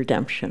 Where's the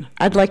redemption?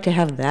 I'd like to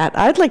have that.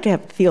 I'd like to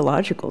have a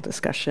theological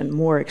discussion,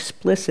 more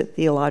explicit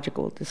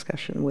theological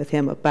discussion with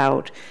him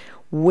about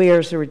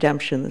where's the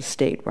redemption of the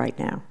state right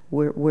now?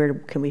 Where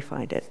can we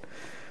find it?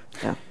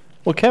 Yeah.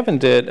 Well, Kevin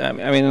did. I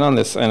mean, on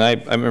this, and I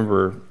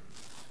remember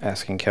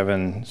asking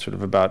Kevin sort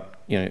of about,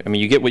 you know, I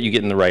mean, you get what you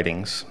get in the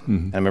writings. I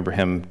remember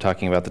him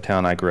talking about the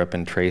town I grew up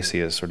in,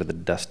 Tracy, as sort of the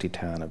dusty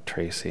town of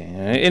Tracy.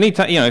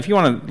 Anytime, you know, if you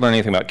want to learn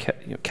anything about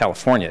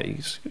California, you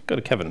just go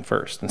to Kevin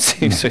first and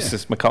see. So he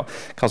says,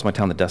 calls my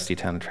town the dusty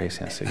town of Tracy.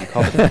 And I said, you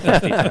call it the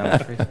dusty town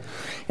of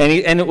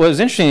Tracy? And what was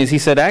interesting is he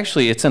said,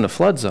 actually, it's in a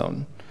flood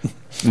zone.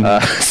 You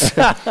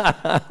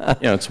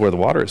know, it's where the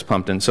water is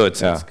pumped in, so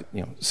it's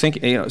you know,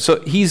 sinking. You know, so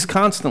he's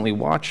constantly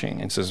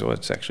watching and says, "Oh,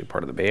 it's actually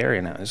part of the Bay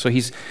Area now." So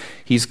he's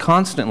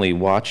constantly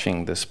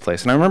watching this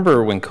place. And I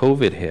remember when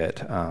COVID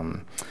hit,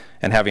 and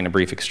having a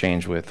brief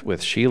exchange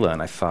with Sheila,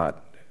 and I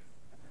thought,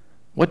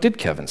 what did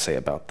Kevin say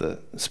about the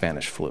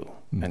Spanish flu?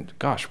 And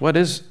gosh, what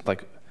is,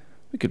 like,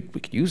 we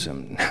could use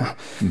him now.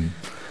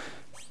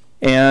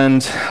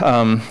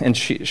 And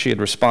she had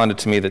responded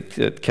to me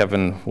that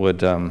Kevin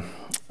would.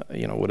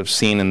 You know, would have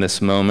seen in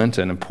this moment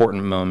an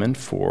important moment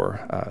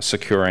for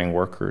securing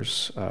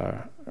workers'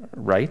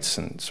 rights,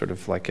 and sort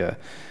of like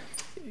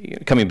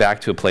coming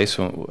back to a place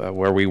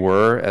where we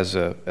were as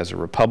a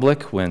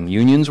republic when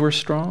unions were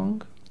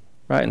strong,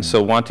 right? And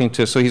so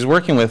so he's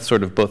working with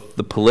sort of both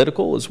the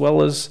political as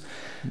well as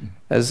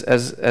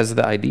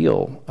the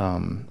ideal,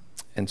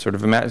 and sort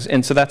of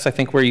and so that's, I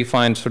think, where you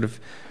find sort of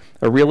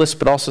a realist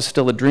but also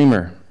still a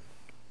dreamer.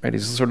 Right,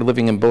 he's sort of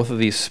living in both of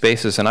these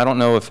spaces, and I don't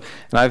know if,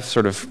 and I've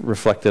sort of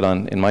reflected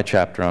on in my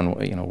chapter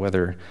on, you know,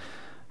 whether,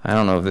 I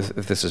don't know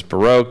if this is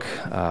Baroque,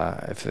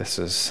 if this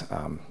is,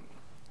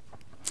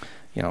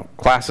 you know,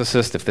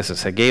 classicist, if this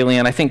is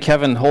Hegelian. I think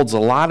Kevin holds a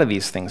lot of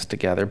these things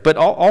together, but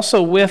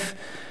also with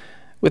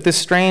this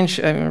strange,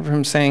 I remember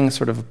him saying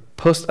sort of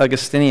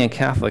post-Augustinian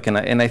Catholic, and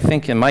I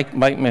think, and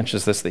Mike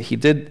mentions this, that he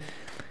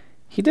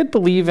did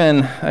believe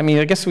in, I mean,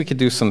 I guess we could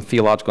do some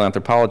theological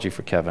anthropology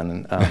for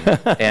Kevin,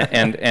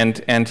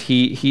 and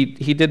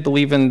he did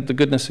believe in the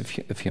goodness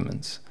of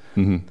humans,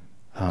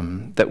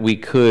 that we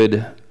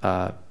could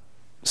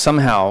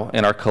somehow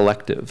in our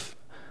collective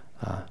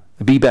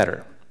be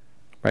better,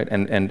 right,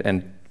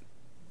 and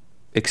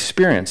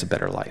experience a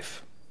better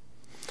life.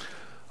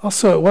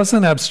 Also, it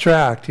wasn't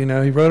abstract. You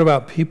know, he wrote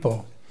about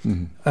people.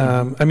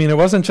 I mean, it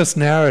wasn't just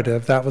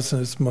narrative. That was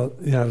his,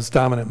 his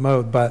dominant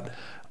mode, but.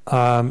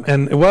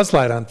 And it was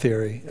light on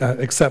theory,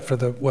 except for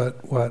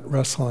what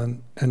Russell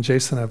and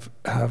Jason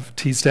have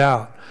teased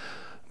out.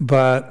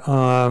 But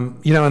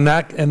you know, and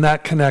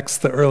that connects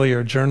the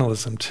earlier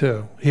journalism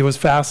too. He was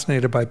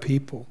fascinated by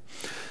people,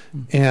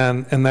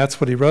 and that's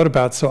what he wrote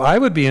about. So I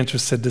would be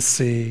interested to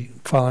see,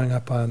 following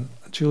up on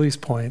Julie's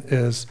point,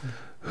 is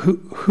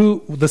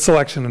who the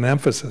selection and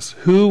emphasis.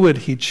 Who would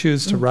he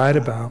choose to write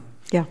about?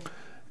 Yeah.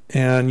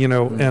 And,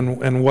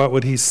 and what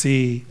would he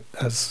see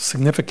as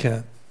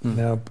significant,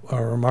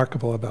 or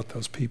remarkable about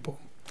those people?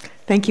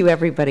 Thank you,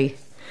 everybody.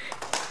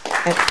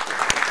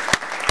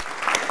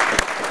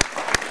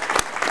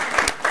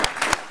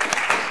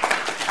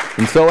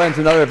 And so ends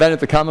another event at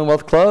the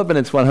Commonwealth Club and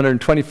its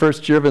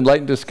 121st year of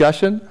enlightened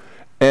discussion.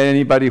 And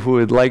anybody who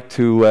would like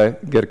to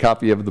get a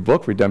copy of the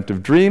book,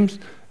 Redemptive Dreams,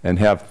 and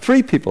have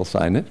 3 people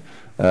sign it,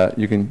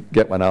 you can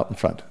get one out in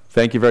front.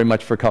 Thank you very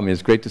much for coming.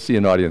 It's great to see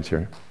an audience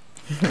here.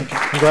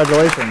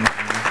 Congratulations.